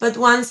 But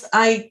once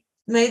I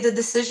made the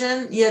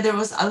decision, there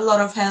was a lot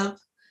of help.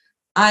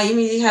 I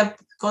immediately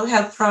got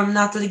help from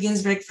Natalie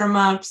Ginsberg from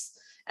MAPS,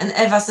 and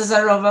Eva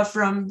Cezarova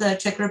from the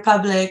Czech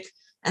Republic,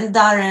 and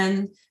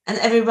Darren, and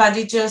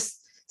everybody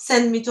just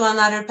sent me to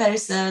another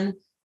person.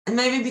 And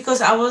maybe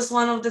because I was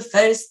one of the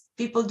first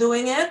people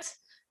doing it,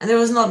 and there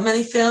was not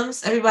many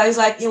films, everybody's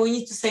like, we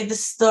need to say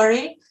this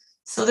story.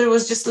 So there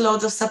was just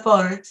loads of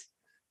support.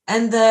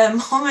 And the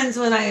moment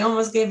when I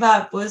almost gave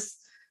up was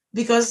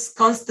because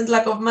constant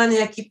lack of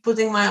money. I keep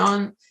putting my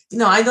own,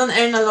 I don't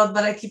earn a lot,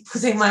 but I keep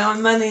putting my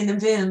own money in the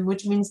film,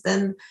 which means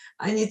then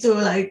I need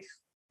to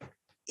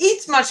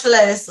eat much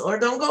less or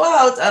don't go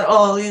out at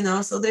all,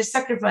 so there's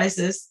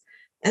sacrifices.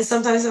 And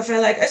sometimes I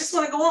feel like I just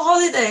want to go on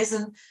holidays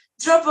and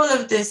drop all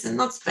of this and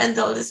not spend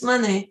all this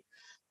money.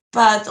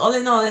 But all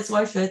in all, it's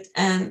worth it.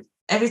 And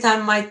every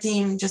time my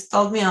team just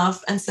told me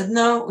off and said,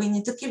 no, we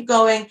need to keep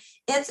going.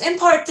 It's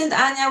important,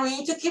 Anya, we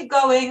need to keep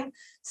going.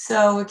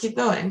 So we keep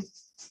going.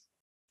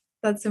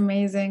 That's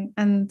amazing.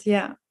 And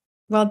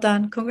well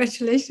done.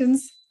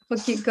 Congratulations for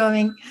keep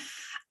going.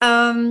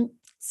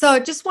 So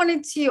just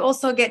wanted to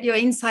also get your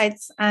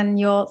insights and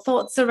your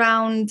thoughts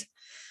around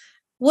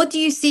what do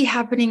you see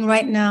happening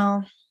right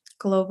now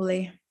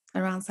globally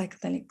around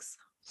psychedelics?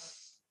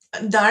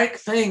 Dark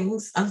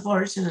things,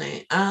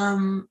 unfortunately.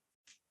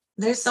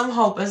 There's some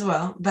hope as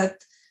well,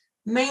 but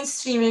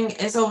mainstreaming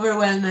is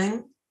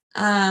overwhelming.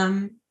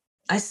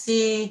 I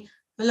see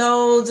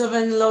loads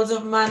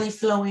of money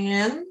flowing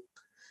in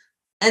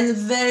and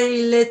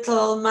very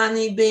little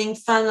money being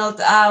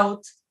funneled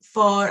out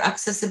for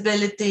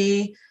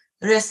accessibility,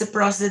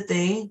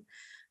 reciprocity.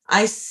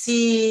 I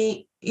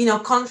see,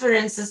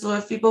 conferences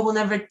with people who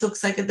never took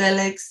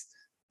psychedelics,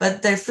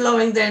 but they're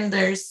flowing there in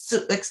their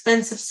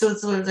expensive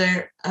suits with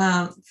their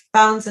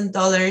pounds and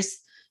dollars,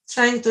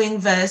 trying to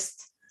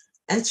invest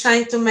and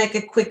trying to make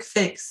a quick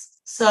fix.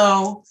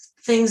 So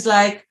things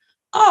like,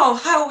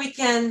 how we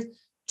can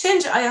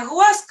change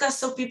ayahuasca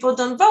so people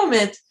don't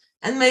vomit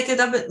and make it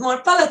a bit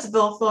more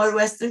palatable for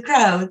Western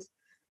crowd.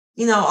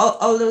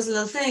 All those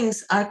little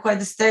things are quite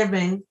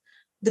disturbing.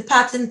 The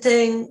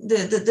patenting,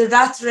 the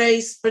rat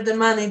race for the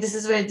money, this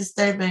is very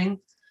disturbing.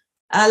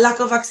 Lack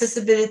of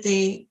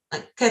accessibility.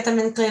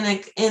 Ketamine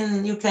clinic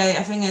in UK,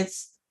 I think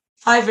it's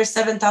 £5,000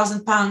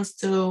 or £7,000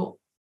 to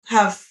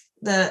have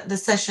the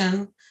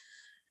session.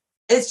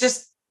 It's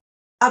just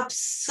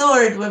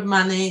absurd with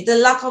money. The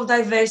lack of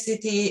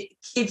diversity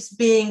keeps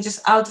being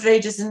just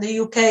outrageous in the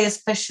UK,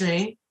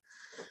 especially.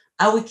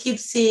 We keep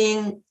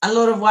seeing a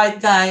lot of white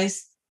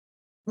guys,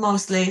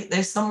 mostly.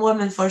 There's some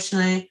women,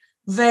 fortunately.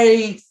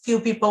 Very few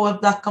people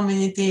with Black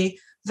community.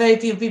 Very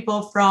few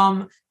people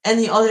from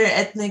any other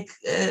ethnic,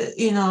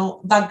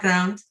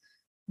 background.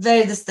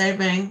 Very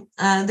disturbing.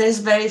 There's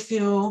very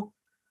few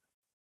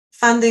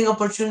funding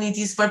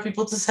opportunities for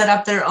people to set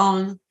up their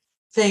own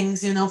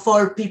things,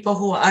 for people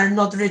who are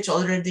not rich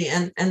already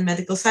and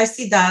medical. So I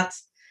see that,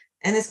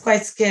 and it's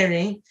quite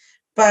scary.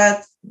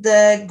 But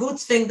the good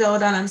thing, though,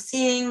 that I'm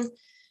seeing,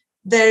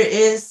 there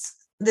is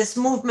this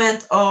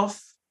movement of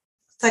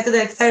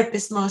psychedelic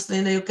therapists, mostly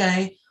in the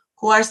UK,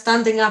 who are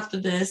standing up to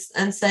this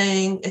and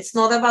saying it's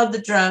not about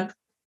the drug,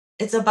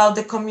 it's about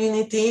the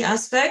community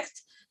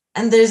aspect.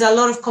 And there's a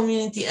lot of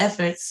community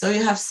efforts. So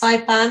you have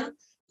Saipan,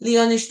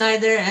 Leonie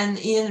Schneider, and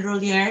Ian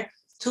Roulier,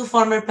 two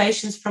former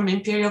patients from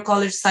Imperial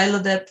College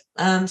Psilodep,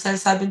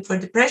 psilocybin for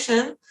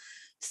depression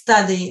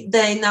study.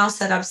 They now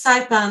set up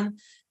Saipan,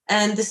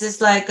 and this is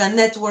like a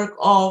network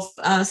of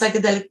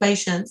psychedelic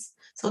patients.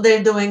 So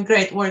they're doing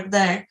great work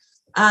there.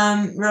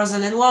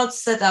 Rosalind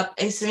Watts set up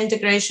Acer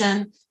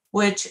Integration,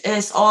 which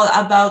is all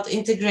about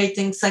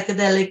integrating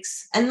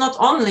psychedelics, and not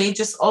only,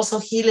 just also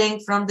healing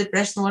from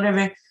depression,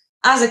 whatever,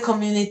 as a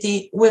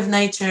community with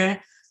nature,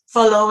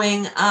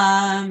 following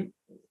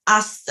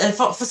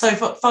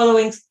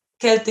following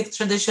Celtic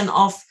tradition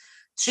of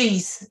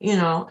trees,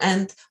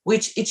 and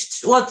what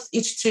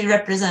each tree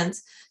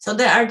represents. So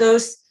there are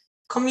those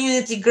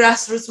community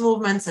grassroots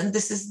movements, and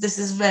this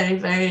is very,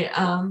 very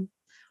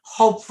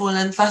hopeful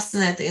and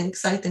fascinating,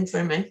 exciting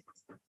for me.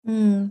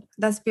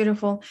 That's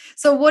beautiful.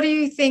 So what do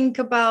you think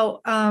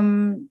about,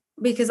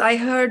 because I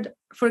heard,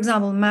 for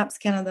example, Maps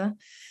Canada,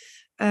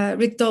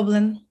 Rick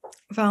Doblin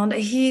found,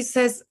 he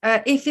says,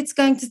 if it's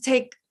going to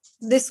take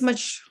this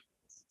much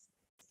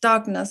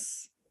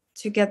darkness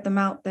to get them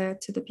out there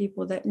to the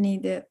people that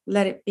need it,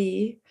 let it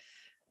be.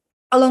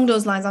 Along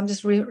those lines, I'm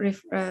just yeah,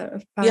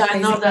 I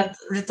know that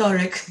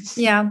rhetoric.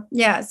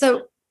 Yeah.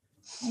 So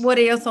what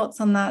are your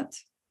thoughts on that?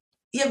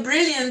 Yeah,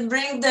 brilliant.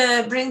 Bring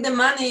the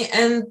money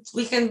and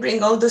we can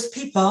bring all those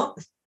people.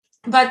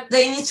 But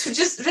they need to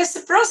just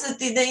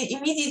reciprocity. They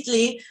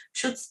immediately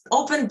should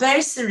open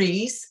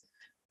bursaries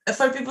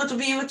for people to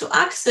be able to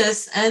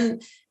access.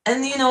 And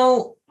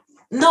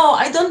no,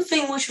 I don't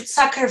think we should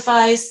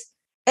sacrifice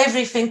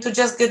everything to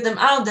just get them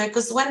out there,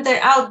 because when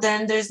they're out there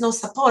and there's no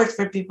support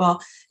for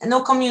people and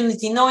no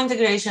community, no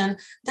integration,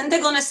 then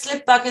they're going to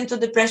slip back into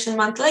depression a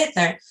month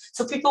later.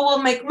 So people will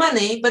make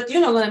money, but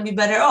you're not going to be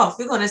better off.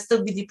 You're going to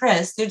still be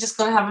depressed. You're just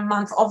going to have a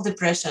month of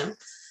depression.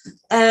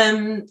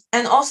 And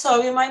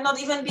also you might not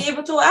even be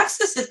able to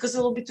access it because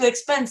it will be too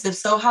expensive.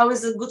 So how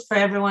is it good for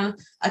everyone?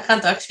 I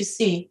can't actually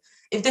see.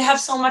 If they have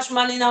so much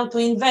money now to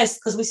invest,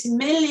 because we see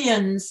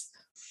millions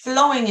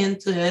flowing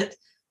into it,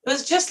 it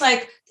was just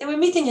like they were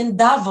meeting in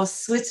Davos,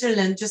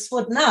 Switzerland, just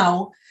what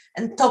now,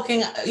 and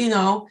talking,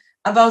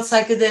 about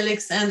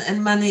psychedelics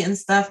and money and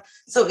stuff.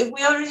 So if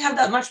we already have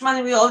that much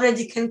money, we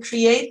already can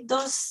create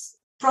those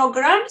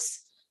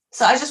programs.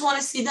 So I just want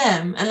to see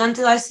them. And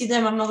until I see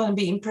them, I'm not going to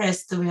be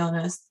impressed, to be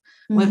honest,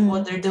 with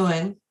what they're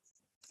doing.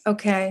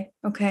 Okay.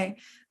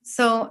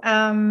 So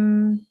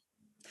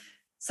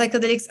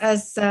psychedelics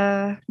as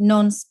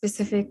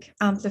non-specific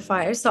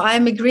amplifiers. So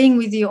I'm agreeing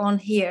with you on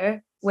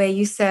here, where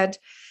you said,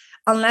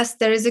 unless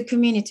there is a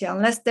community,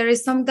 unless there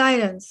is some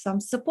guidance, some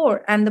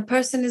support, and the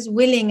person is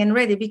willing and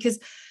ready. Because,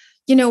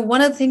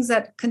 one of the things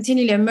that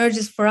continually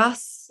emerges for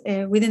us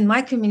within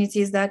my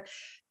community is that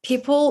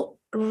people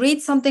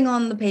read something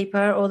on the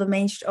paper or the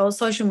mainstream or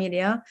social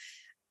media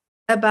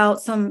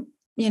about some,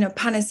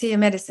 panacea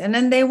medicine,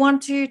 and they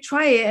want to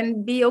try it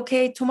and be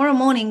okay tomorrow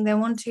morning. They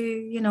want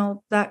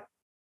to, that,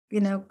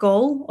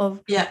 goal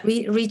of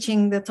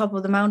reaching the top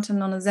of the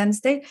mountain on a Zen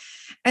state.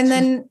 And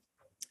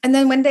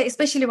then when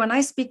especially when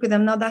I speak with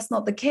them, no, that's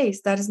not the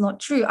case. That is not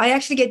true. I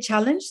actually get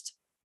challenged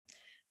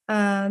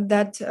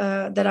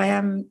that I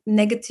am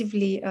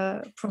negatively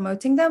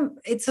promoting them.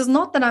 It's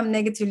not that I'm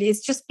negatively,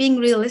 it's just being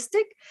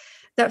realistic.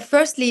 That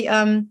firstly,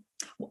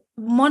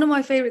 one of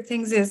my favorite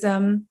things is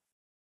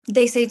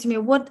they say to me,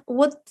 what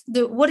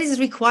is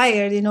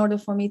required in order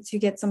for me to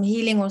get some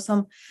healing or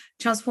some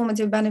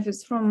transformative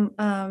benefits from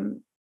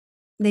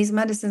these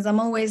medicines? I'm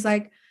always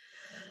like,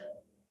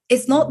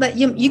 it's not that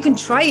you can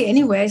try it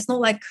anywhere. It's not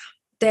like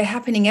they're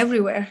happening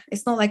everywhere.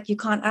 It's not like you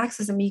can't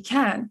access them. You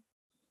can.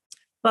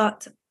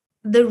 But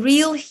the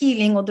real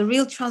healing or the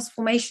real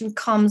transformation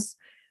comes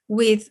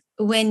with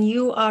when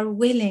you are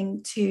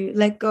willing to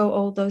let go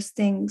all those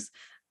things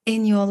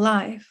in your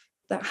life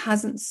that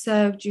hasn't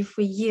served you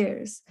for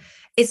years.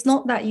 It's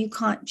not that you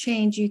can't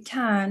change, you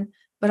can,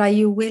 but are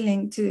you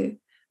willing to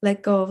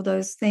let go of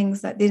those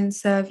things that didn't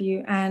serve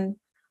you, and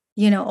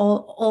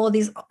all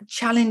these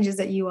challenges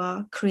that you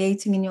are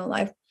creating in your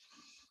life?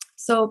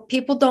 So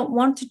people don't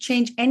want to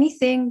change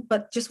anything,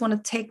 but just want to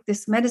take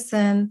this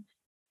medicine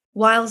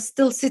while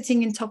still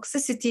sitting in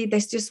toxicity. They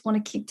just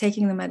want to keep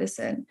taking the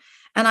medicine.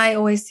 And I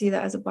always see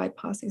that as a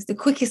bypass. It's the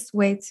quickest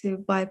way to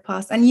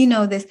bypass. And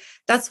this.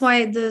 That's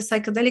why the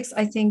psychedelics,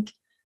 I think,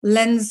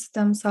 lends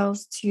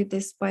themselves to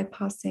this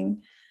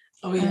bypassing.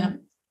 Oh, yeah.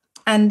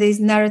 And these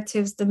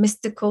narratives, the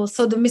mystical.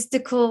 So the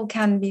mystical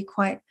can be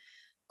quite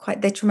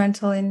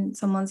detrimental in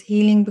someone's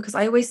healing, because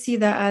I always see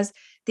that as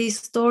these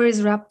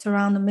stories wrapped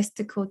around the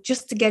mystical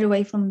just to get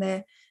away from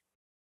their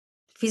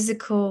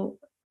physical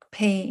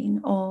pain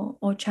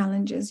or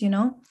challenges,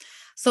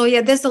 So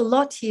yeah, there's a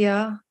lot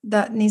here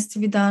that needs to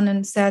be done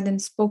and said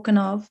and spoken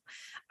of.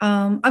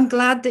 I'm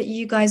glad that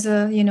you guys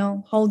are,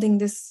 holding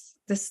this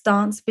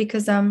stance,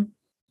 because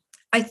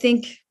I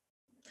think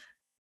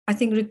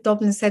Rick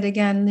Doblin said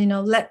again,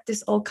 let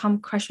this all come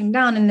crashing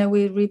down and then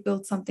we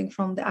rebuild something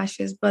from the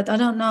ashes. But I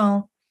don't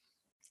know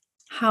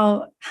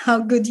how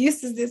good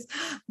use is this,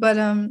 but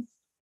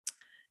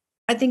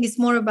I think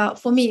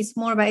for me it's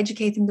more about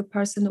educating the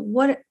person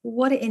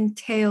what it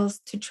entails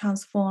to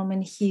transform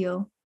and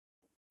heal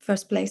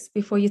first place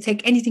before you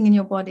take anything in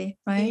your body,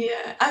 right?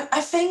 Yeah,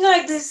 I think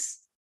like this,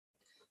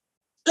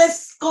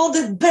 let's call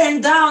it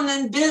burn down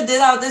and build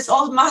it out. It's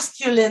all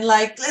masculine,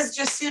 like let's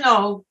just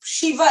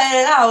Shiva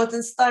it out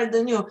and start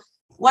anew.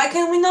 Why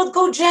can we not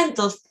go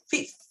gentle,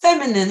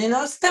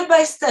 feminine, step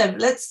by step?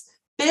 Let's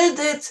build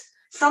it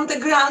from the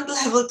ground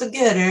level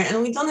together,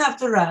 and we don't have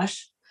to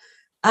rush.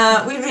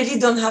 We really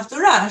don't have to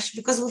rush,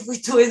 because if we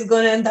do, it's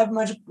going to end up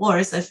much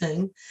worse, I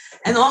think.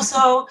 And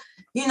also,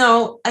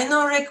 I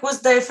know Rick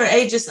was there for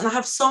ages and I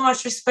have so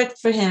much respect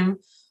for him,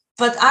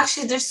 but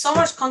actually there's so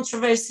much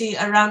controversy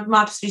around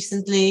maps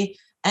recently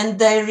and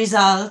their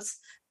results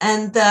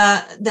and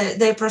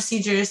their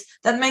procedures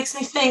that makes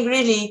me think,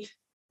 really,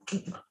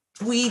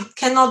 we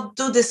cannot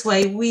do this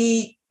way.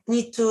 We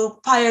need to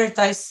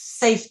prioritize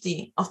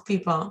safety of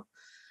people.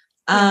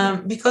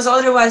 Because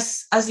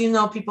otherwise, as you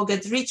know, people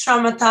get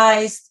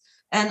re-traumatized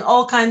and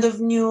all kind of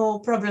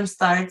new problems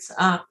starts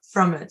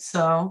from it.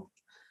 So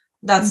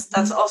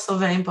that's also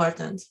very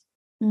important.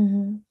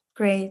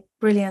 Great,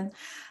 brilliant.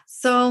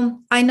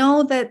 So I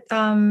know that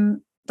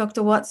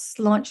Dr. Watts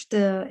launched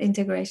the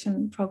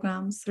integration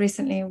programs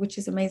recently, which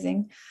is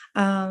amazing.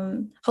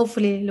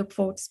 Hopefully look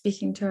forward to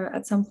speaking to her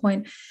at some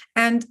point.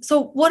 And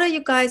so what are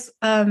you guys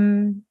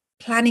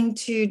planning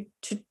to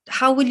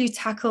how will you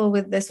tackle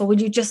with this, or will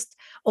you just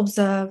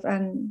observe?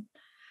 And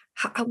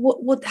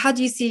how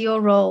do you see your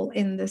role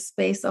in this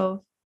space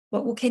of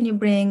what can you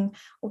bring?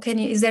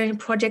 Is there any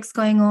projects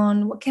going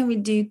on? What can we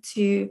do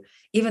to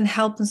even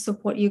help and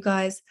support you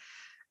guys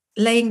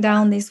laying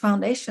down these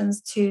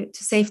foundations to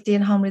safety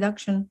and harm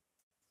reduction?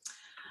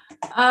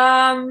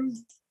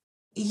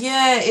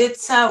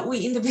 It's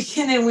we in the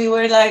beginning we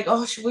were like,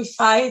 oh, should we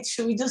fight?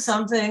 Should we do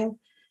something?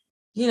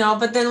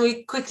 But then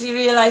we quickly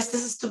realized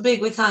this is too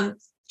big. We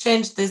can't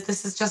change this.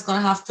 This is just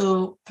going to have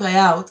to play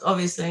out,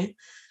 obviously.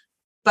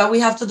 But we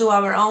have to do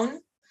our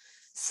own.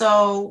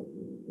 So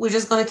we're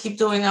just going to keep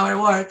doing our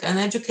work and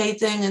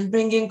educating and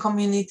bringing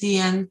community.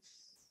 And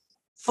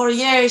for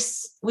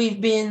years,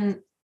 we've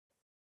been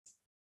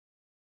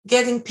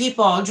getting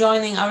people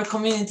joining our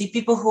community,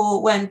 people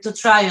who went to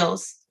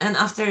trials. And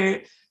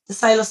after the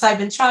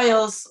psilocybin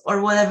trials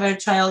or whatever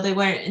trial they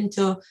were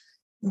into,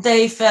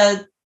 they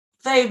felt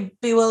very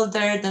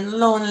bewildered and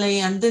lonely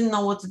and didn't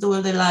know what to do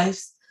with their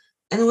lives.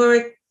 And we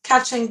were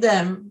catching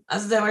them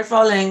as they were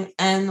falling,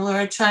 and we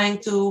were trying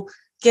to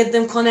get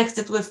them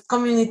connected with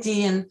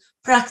community and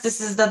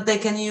practices that they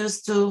can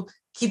use to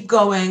keep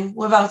going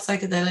without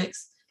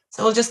psychedelics.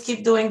 So we'll just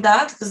keep doing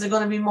that, because there are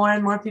going to be more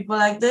and more people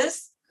like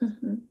this.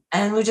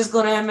 And we're just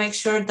going to make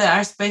sure that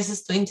our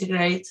spaces to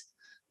integrate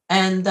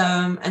and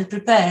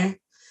prepare.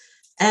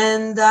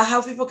 And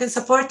how people can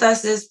support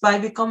us is by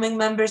becoming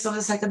members of the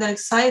Psychedelic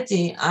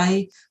Society.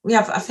 We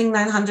have, I think,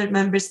 900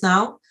 members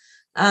now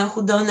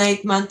who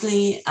donate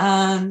monthly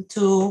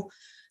to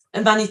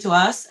money to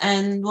us.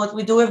 And what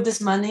we do with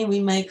this money, we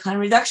make harm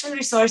reduction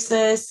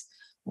resources.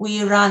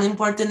 We run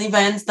important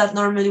events that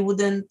normally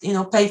wouldn't,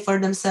 pay for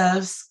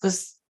themselves,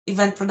 because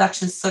event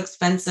production is so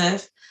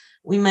expensive.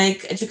 We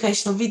make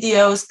educational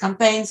videos,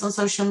 campaigns on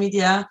social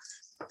media.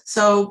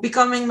 So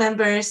becoming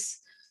members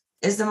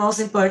is the most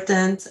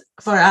important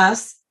for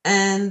us.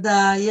 And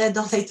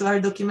donate to our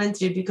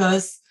documentary,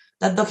 because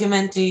that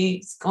documentary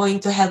is going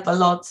to help a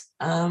lot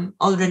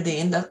already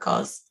in that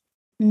cause.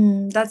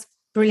 That's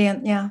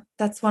brilliant. Yeah,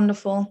 that's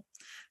wonderful.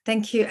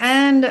 Thank you.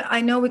 And I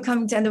know we're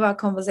coming to the end of our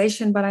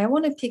conversation, but I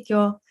want to pick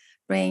your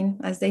brain,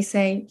 as they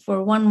say,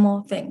 for one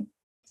more thing.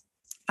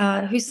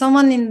 Who's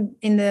someone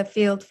in the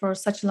field for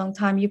such a long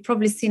time, you've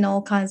probably seen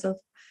all kinds of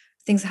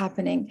things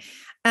happening.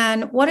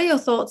 And what are your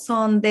thoughts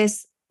on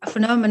this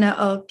phenomena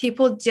of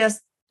people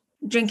just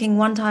drinking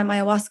one time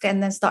ayahuasca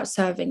and then start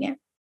serving it?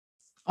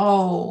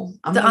 Oh,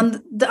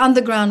 the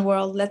underground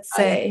world, let's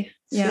say.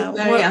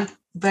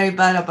 Very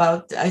bad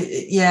about.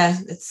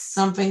 It's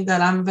something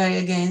that I'm very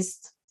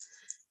against.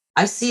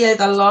 I see it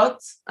a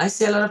lot. I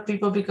see a lot of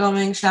people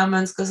becoming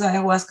shamans because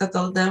ayahuasca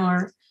told them,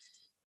 or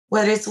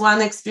whether it's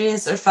one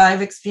experience or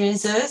 5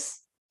 experiences,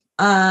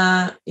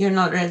 you're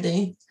not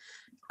ready.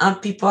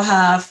 People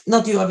have,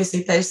 not you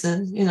obviously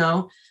person,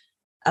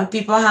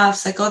 people have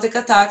psychotic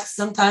attacks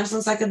sometimes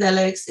on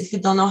psychedelics. If you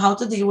don't know how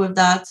to deal with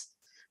that, you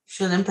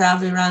shouldn't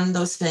probably run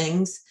those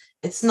things.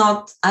 It's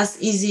not as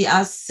easy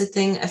as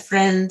sitting a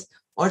friend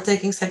or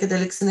taking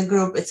psychedelics in a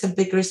group. It's a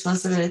big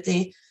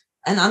responsibility.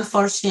 And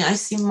unfortunately, I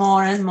see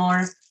more and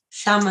more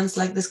shamans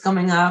like this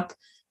coming up.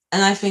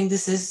 And I think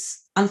this is,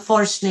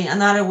 unfortunately,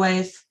 another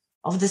wave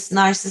of this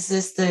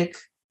narcissistic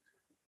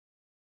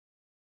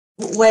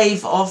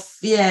wave of,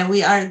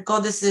 we are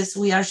goddesses,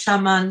 we are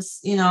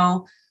shamans,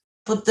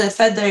 put the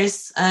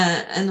feathers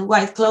and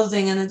white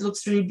clothing and it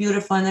looks really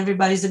beautiful and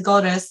everybody's a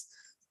goddess.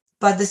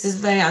 But this is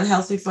very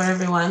unhealthy for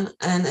everyone,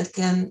 and it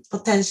can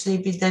potentially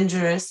be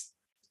dangerous.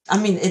 I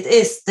mean, it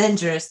is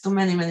dangerous to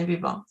many, many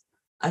people,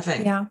 I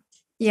think.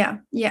 Yeah.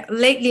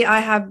 Lately, I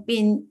have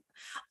been,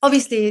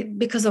 obviously,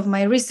 because of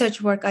my research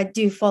work, I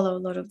do follow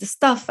a lot of the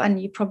stuff, and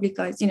you probably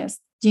guys,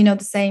 the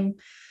same,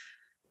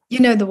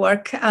 the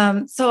work.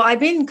 So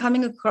I've been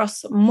coming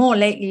across more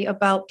lately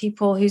about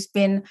people who's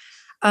been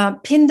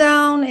pinned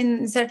down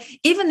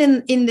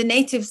even in the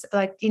natives,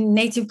 like in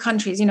native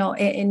countries,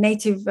 in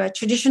native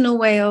traditional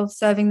way of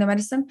serving the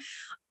medicine.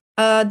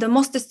 The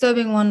most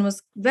disturbing one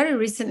was very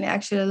recently,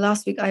 actually,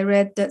 last week, I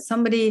read that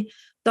somebody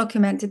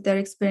documented their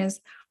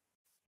experience.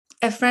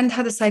 A friend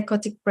had a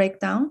psychotic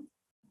breakdown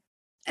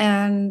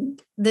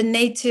and the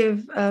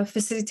native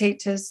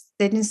facilitators,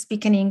 they didn't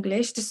speak any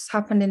English. This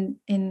happened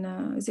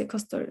in is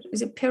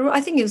it Peru?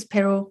 I think it was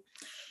Peru.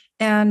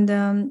 And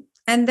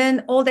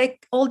then all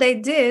they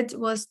did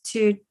was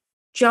to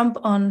jump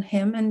on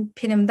him and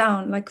pin him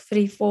down, like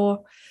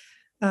 3-4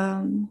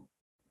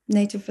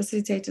 native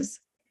facilitators,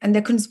 and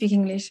they couldn't speak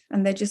English,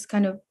 and they just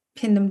kind of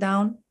pinned them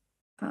down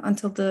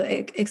until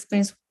the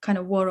experience kind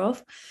of wore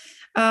off.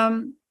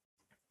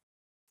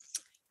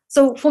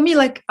 So for me,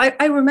 like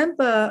I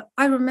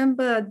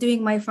remember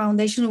doing my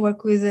foundational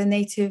work with a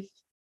native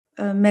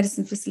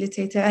medicine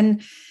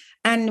facilitator,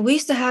 and we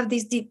used to have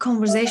these deep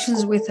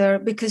conversations with her,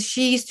 because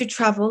she used to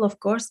travel, of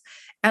course,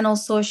 and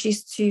also she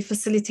used to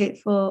facilitate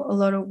for a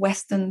lot of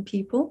Western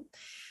people.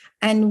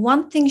 And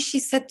one thing she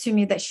said to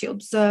me that she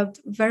observed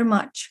very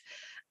much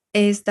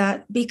is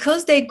that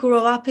because they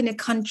grow up in a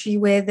country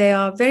where they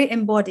are very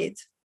embodied,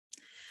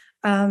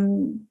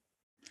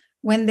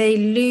 when they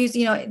lose,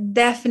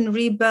 death and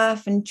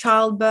rebirth and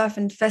childbirth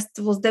and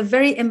festivals, they're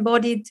very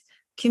embodied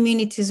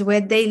communities where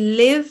they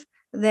live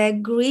their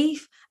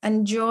grief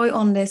and joy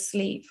on their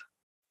sleeve.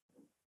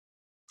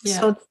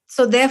 Yeah.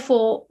 So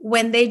therefore,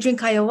 when they drink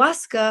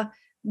ayahuasca,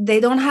 they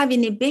don't have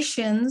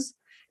inhibitions.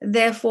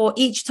 Therefore,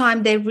 each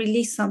time they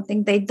release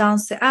something, they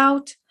dance it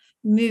out,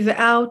 move it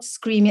out,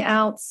 scream it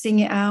out, sing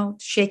it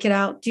out, shake it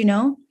out,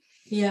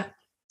 Yeah.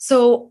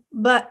 So,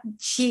 but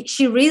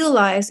she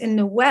realized in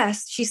the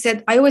West, she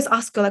said, I always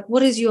ask her, like,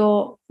 what is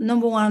your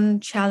number one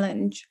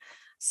challenge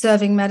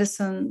serving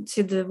medicine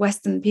to the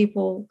Western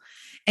people?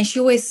 And she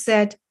always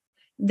said,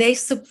 they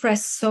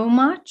suppress so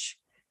much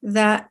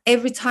that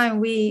every time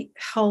we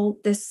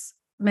hold this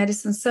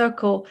medicine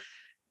circle,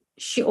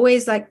 she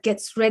always like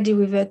gets ready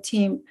with her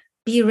team,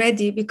 be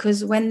ready,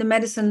 because when the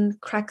medicine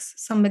cracks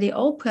somebody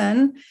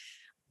open,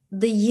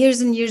 the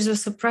years and years of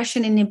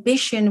suppression,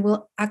 inhibition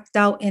will act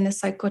out in a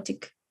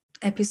psychotic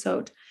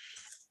episode.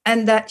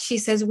 And that she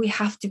says we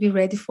have to be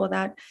ready for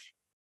that.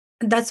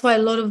 And that's why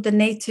a lot of the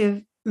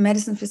native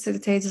medicine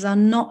facilitators are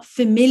not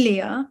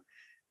familiar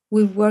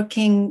with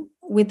working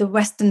with the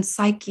Western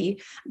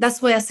psyche.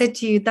 That's why I said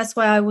to you, that's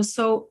why I was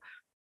so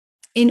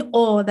in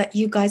awe that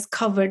you guys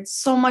covered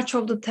so much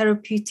of the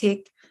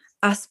therapeutic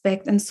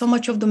aspect and so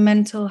much of the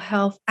mental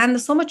health and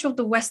so much of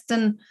the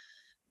Western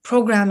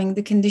programming,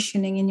 the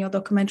conditioning in your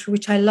documentary,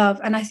 which I love.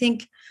 And I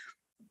think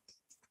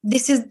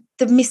this is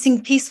the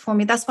missing piece for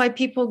me. That's why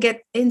people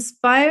get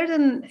inspired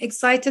and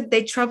excited.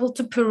 They travel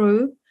to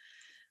Peru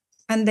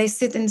and they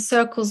sit in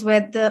circles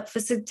where the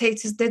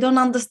facilitators, they don't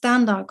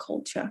understand our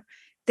culture.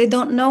 They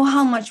don't know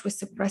how much we're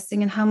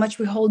suppressing and how much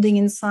we're holding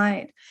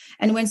inside.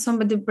 And when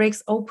somebody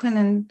breaks open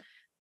and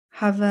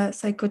have a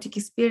psychotic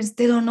experience,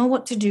 they don't know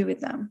what to do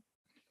with them.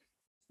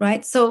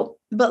 Right. So,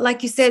 but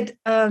like you said,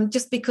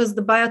 just because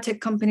the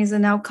biotech companies are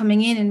now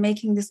coming in and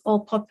making this all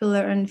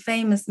popular and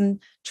famous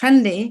and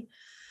trendy,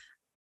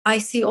 I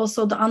see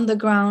also the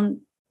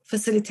underground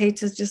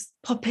facilitators just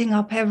popping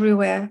up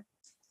everywhere,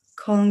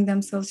 calling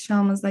themselves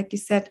shamans, like you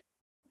said.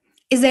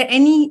 Is there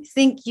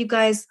anything you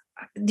guys,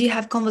 do you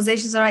have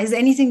conversations around? Is there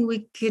anything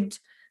we could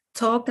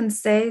talk and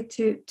say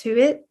to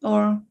it?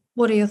 Or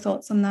what are your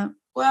thoughts on that?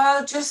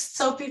 Well, just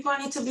so people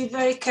need to be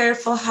very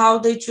careful how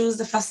they choose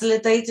the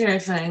facilitator, I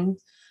think.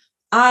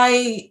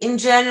 I, in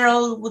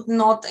general, would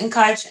not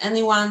encourage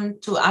anyone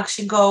to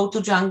actually go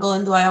to jungle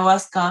and do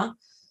ayahuasca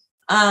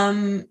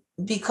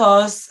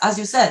because, as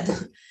you said,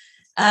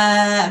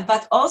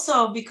 but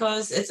also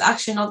because it's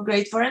actually not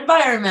great for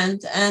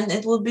environment, and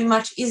it would be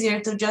much easier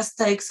to just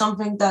take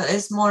something that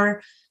is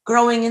more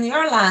growing in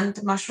your land.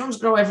 Mushrooms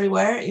grow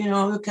everywhere.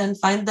 You can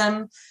find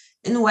them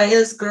in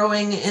Wales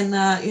growing in,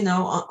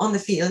 on the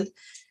field.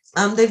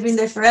 They've been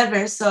there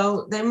forever,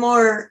 so they're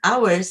more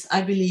ours,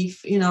 I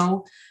believe,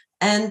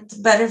 and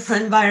better for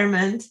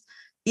environment,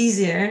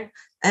 easier.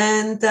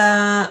 And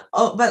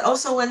but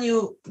also when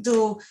you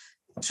do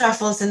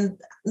travels in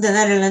the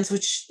Netherlands,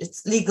 which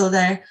it's legal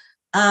there,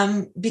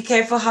 be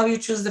careful how you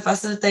choose the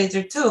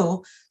facilitator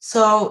too.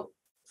 So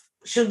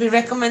should be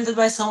recommended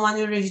by someone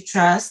you really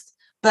trust,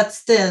 but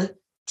still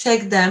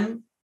check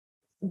them.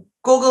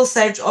 Google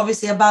search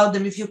obviously about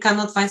them if you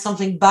cannot find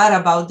something bad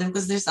about them,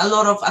 because there's a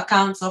lot of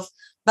accounts of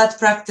bad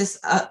practice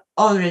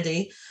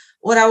already.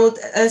 What I would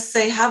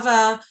say, have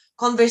a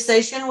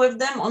conversation with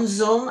them on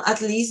Zoom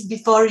at least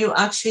before you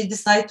actually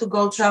decide to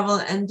go travel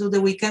and do the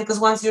weekend, because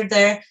once you're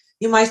there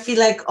you might feel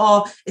like,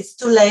 oh, it's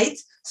too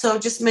late. So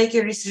just make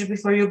your research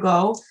before you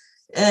go,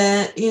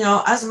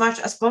 as much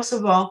as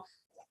possible.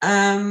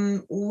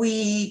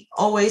 We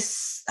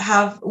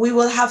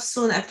will have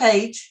soon a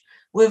page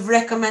with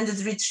recommended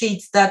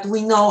retreats that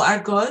we know are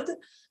good.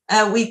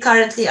 We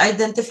currently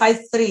identified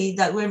 3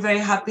 that we're very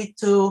happy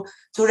to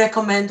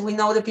recommend. We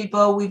know the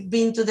people, we've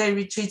been to their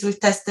retreats, we've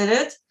tested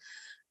it.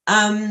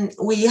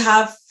 We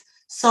have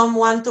some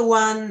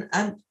one-to-one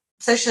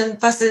session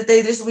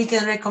facilitators we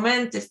can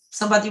recommend if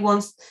somebody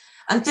wants.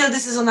 Until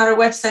this is on our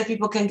website,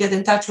 people can get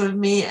in touch with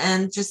me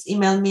and just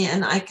email me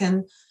and I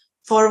can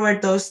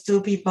forward those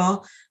to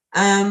people.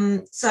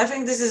 So I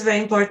think this is very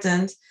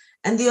important.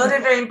 And the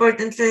other very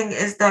important thing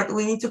is that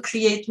we need to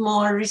create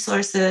more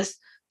resources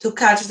to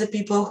catch the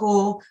people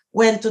who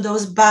went to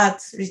those bad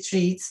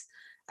retreats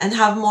and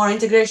have more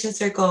integration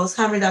circles,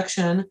 harm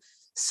reduction.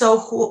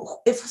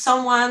 So if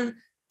someone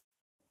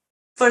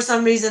for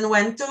some reason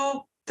went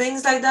to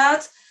things like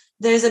that,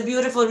 there's a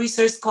beautiful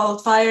resource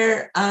called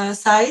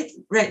Fireside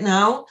right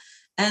now.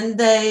 And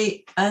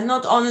they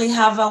not only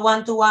have a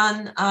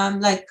one-to-one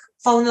like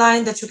phone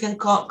line that you can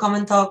come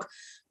and talk,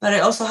 but I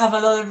also have a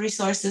lot of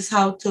resources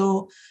how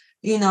to,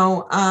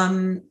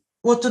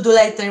 what to do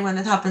later when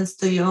it happens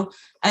to you,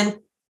 and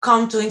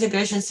come to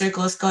integration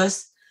circles,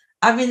 because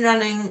I've been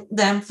running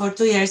them for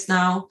 2 years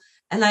now,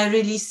 and I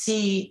really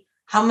see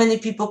how many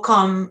people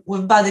come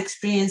with bad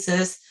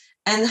experiences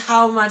and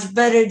how much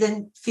better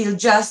they feel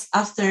just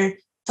after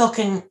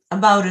talking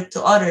about it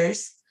to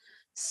others.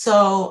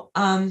 So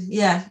I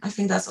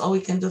think that's all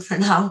we can do for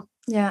now.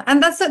 Yeah,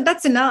 and that's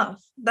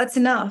enough. That's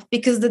enough,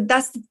 because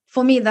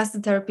for me, that's the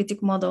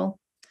therapeutic model.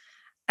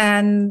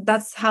 And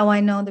that's how I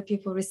know that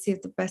people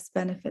receive the best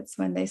benefits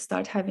when they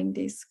start having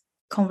these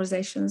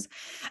conversations.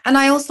 And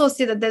I also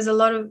see that there's a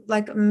lot of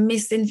like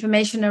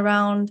misinformation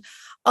around,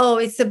 oh,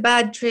 it's a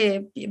bad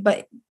trip,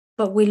 but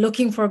we're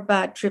looking for a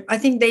bad trip. I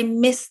think they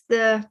miss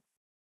there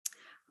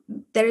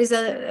is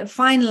a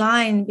fine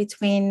line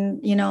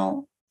between,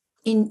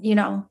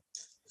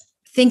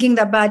 thinking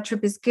that bad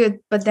trip is good,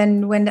 but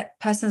then when that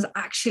person's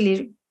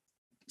actually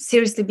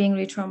seriously being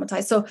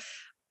re-traumatized. So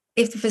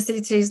if the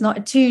facilitator is not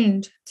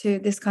attuned to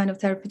this kind of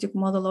therapeutic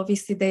model,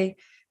 obviously they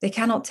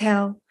cannot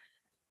tell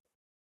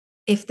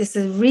if this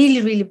is a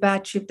really, really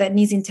bad trip that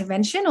needs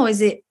intervention, or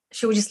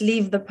should we just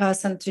leave the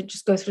person to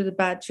just go through the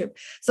bad trip?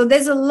 So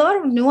there's a lot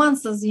of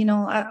nuances,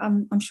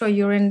 I'm sure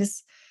you're in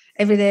this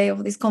every day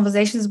of these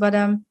conversations, but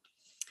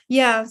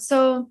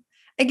so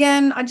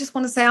again, I just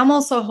want to say I'm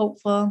also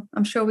hopeful.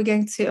 I'm sure we're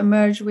going to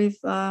emerge with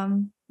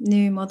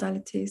new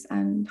modalities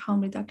and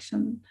harm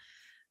reduction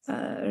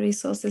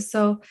resources.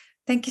 So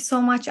thank you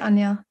so much,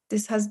 Anya.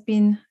 This has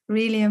been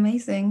really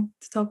amazing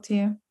to talk to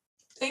you.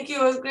 Thank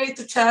you. It was great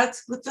to chat.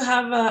 Good to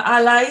have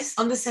allies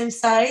on the same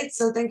side.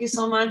 So thank you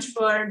so much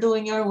for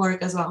doing your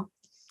work as well.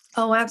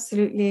 Oh,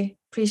 absolutely.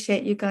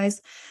 Appreciate you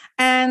guys.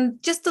 And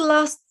just the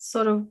last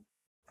sort of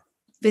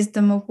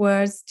wisdom of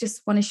words,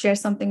 just want to share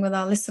something with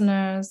our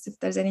listeners. If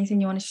there's anything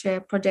you want to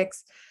share,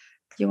 projects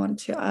you want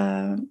to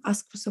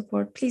ask for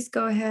support, please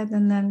go ahead,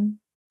 and then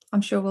I'm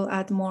sure we'll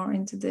add more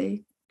into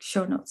the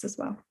show notes as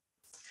well.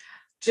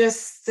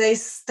 Just stay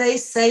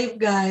safe,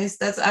 guys.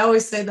 I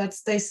always say that,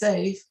 stay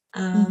safe,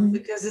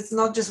 because it's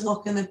not just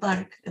walk in the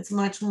park. It's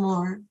much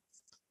more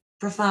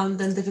profound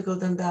and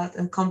difficult than that,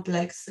 and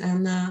complex,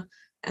 and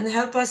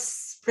help us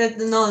spread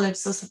the knowledge.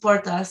 So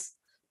support us.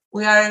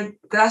 We are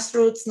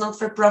grassroots, not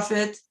for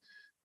profit.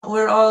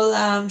 We're all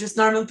just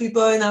normal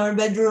people in our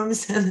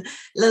bedrooms and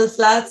little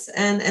flats,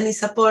 and any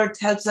support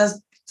helps us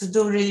to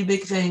do really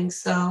big things.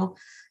 So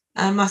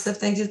a massive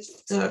thank you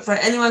for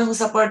anyone who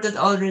supported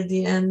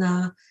already, and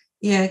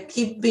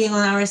keep being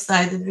on our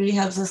side. It really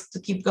helps us to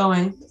keep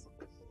going.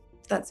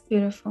 That's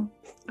beautiful.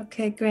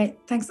 Okay, great.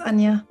 Thanks,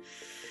 Anya.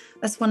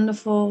 That's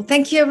wonderful.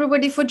 Thank you,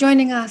 everybody, for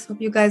joining us. Hope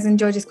you guys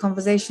enjoyed this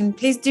conversation.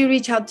 Please do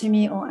reach out to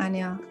me or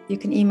Anya. You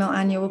can email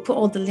Anya. We'll put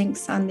all the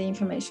links and the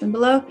information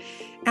below.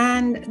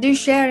 And do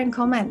share and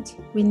comment.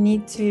 We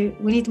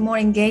need more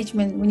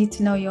engagement. We need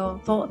to know your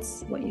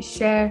thoughts, what you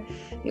share,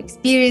 your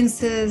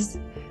experiences.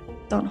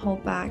 Don't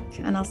hold back.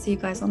 And I'll see you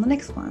guys on the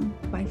next one.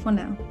 Bye for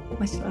now.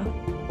 Much love.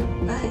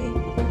 Bye.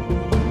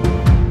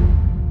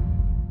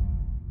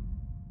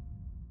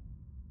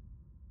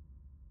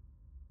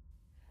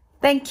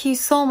 Thank you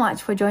so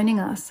much for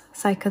joining us.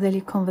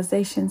 Psychedelic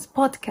Conversations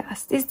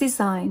podcast is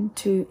designed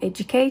to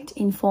educate,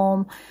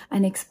 inform,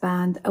 and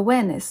expand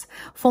awareness.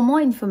 For more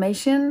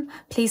information,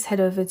 please head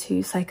over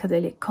to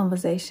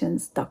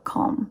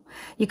psychedelicconversations.com.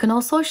 You can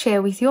also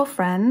share with your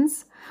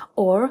friends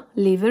or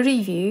leave a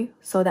review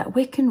so that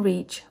we can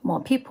reach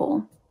more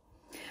people.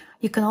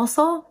 You can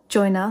also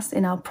join us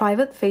in our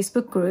private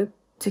Facebook group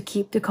to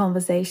keep the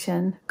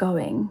conversation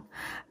going.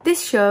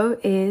 This show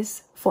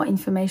is for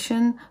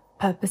information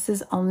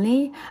purposes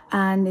only,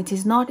 and it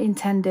is not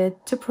intended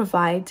to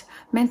provide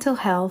mental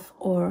health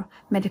or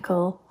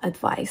medical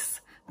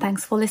advice.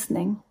 Thanks for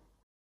listening.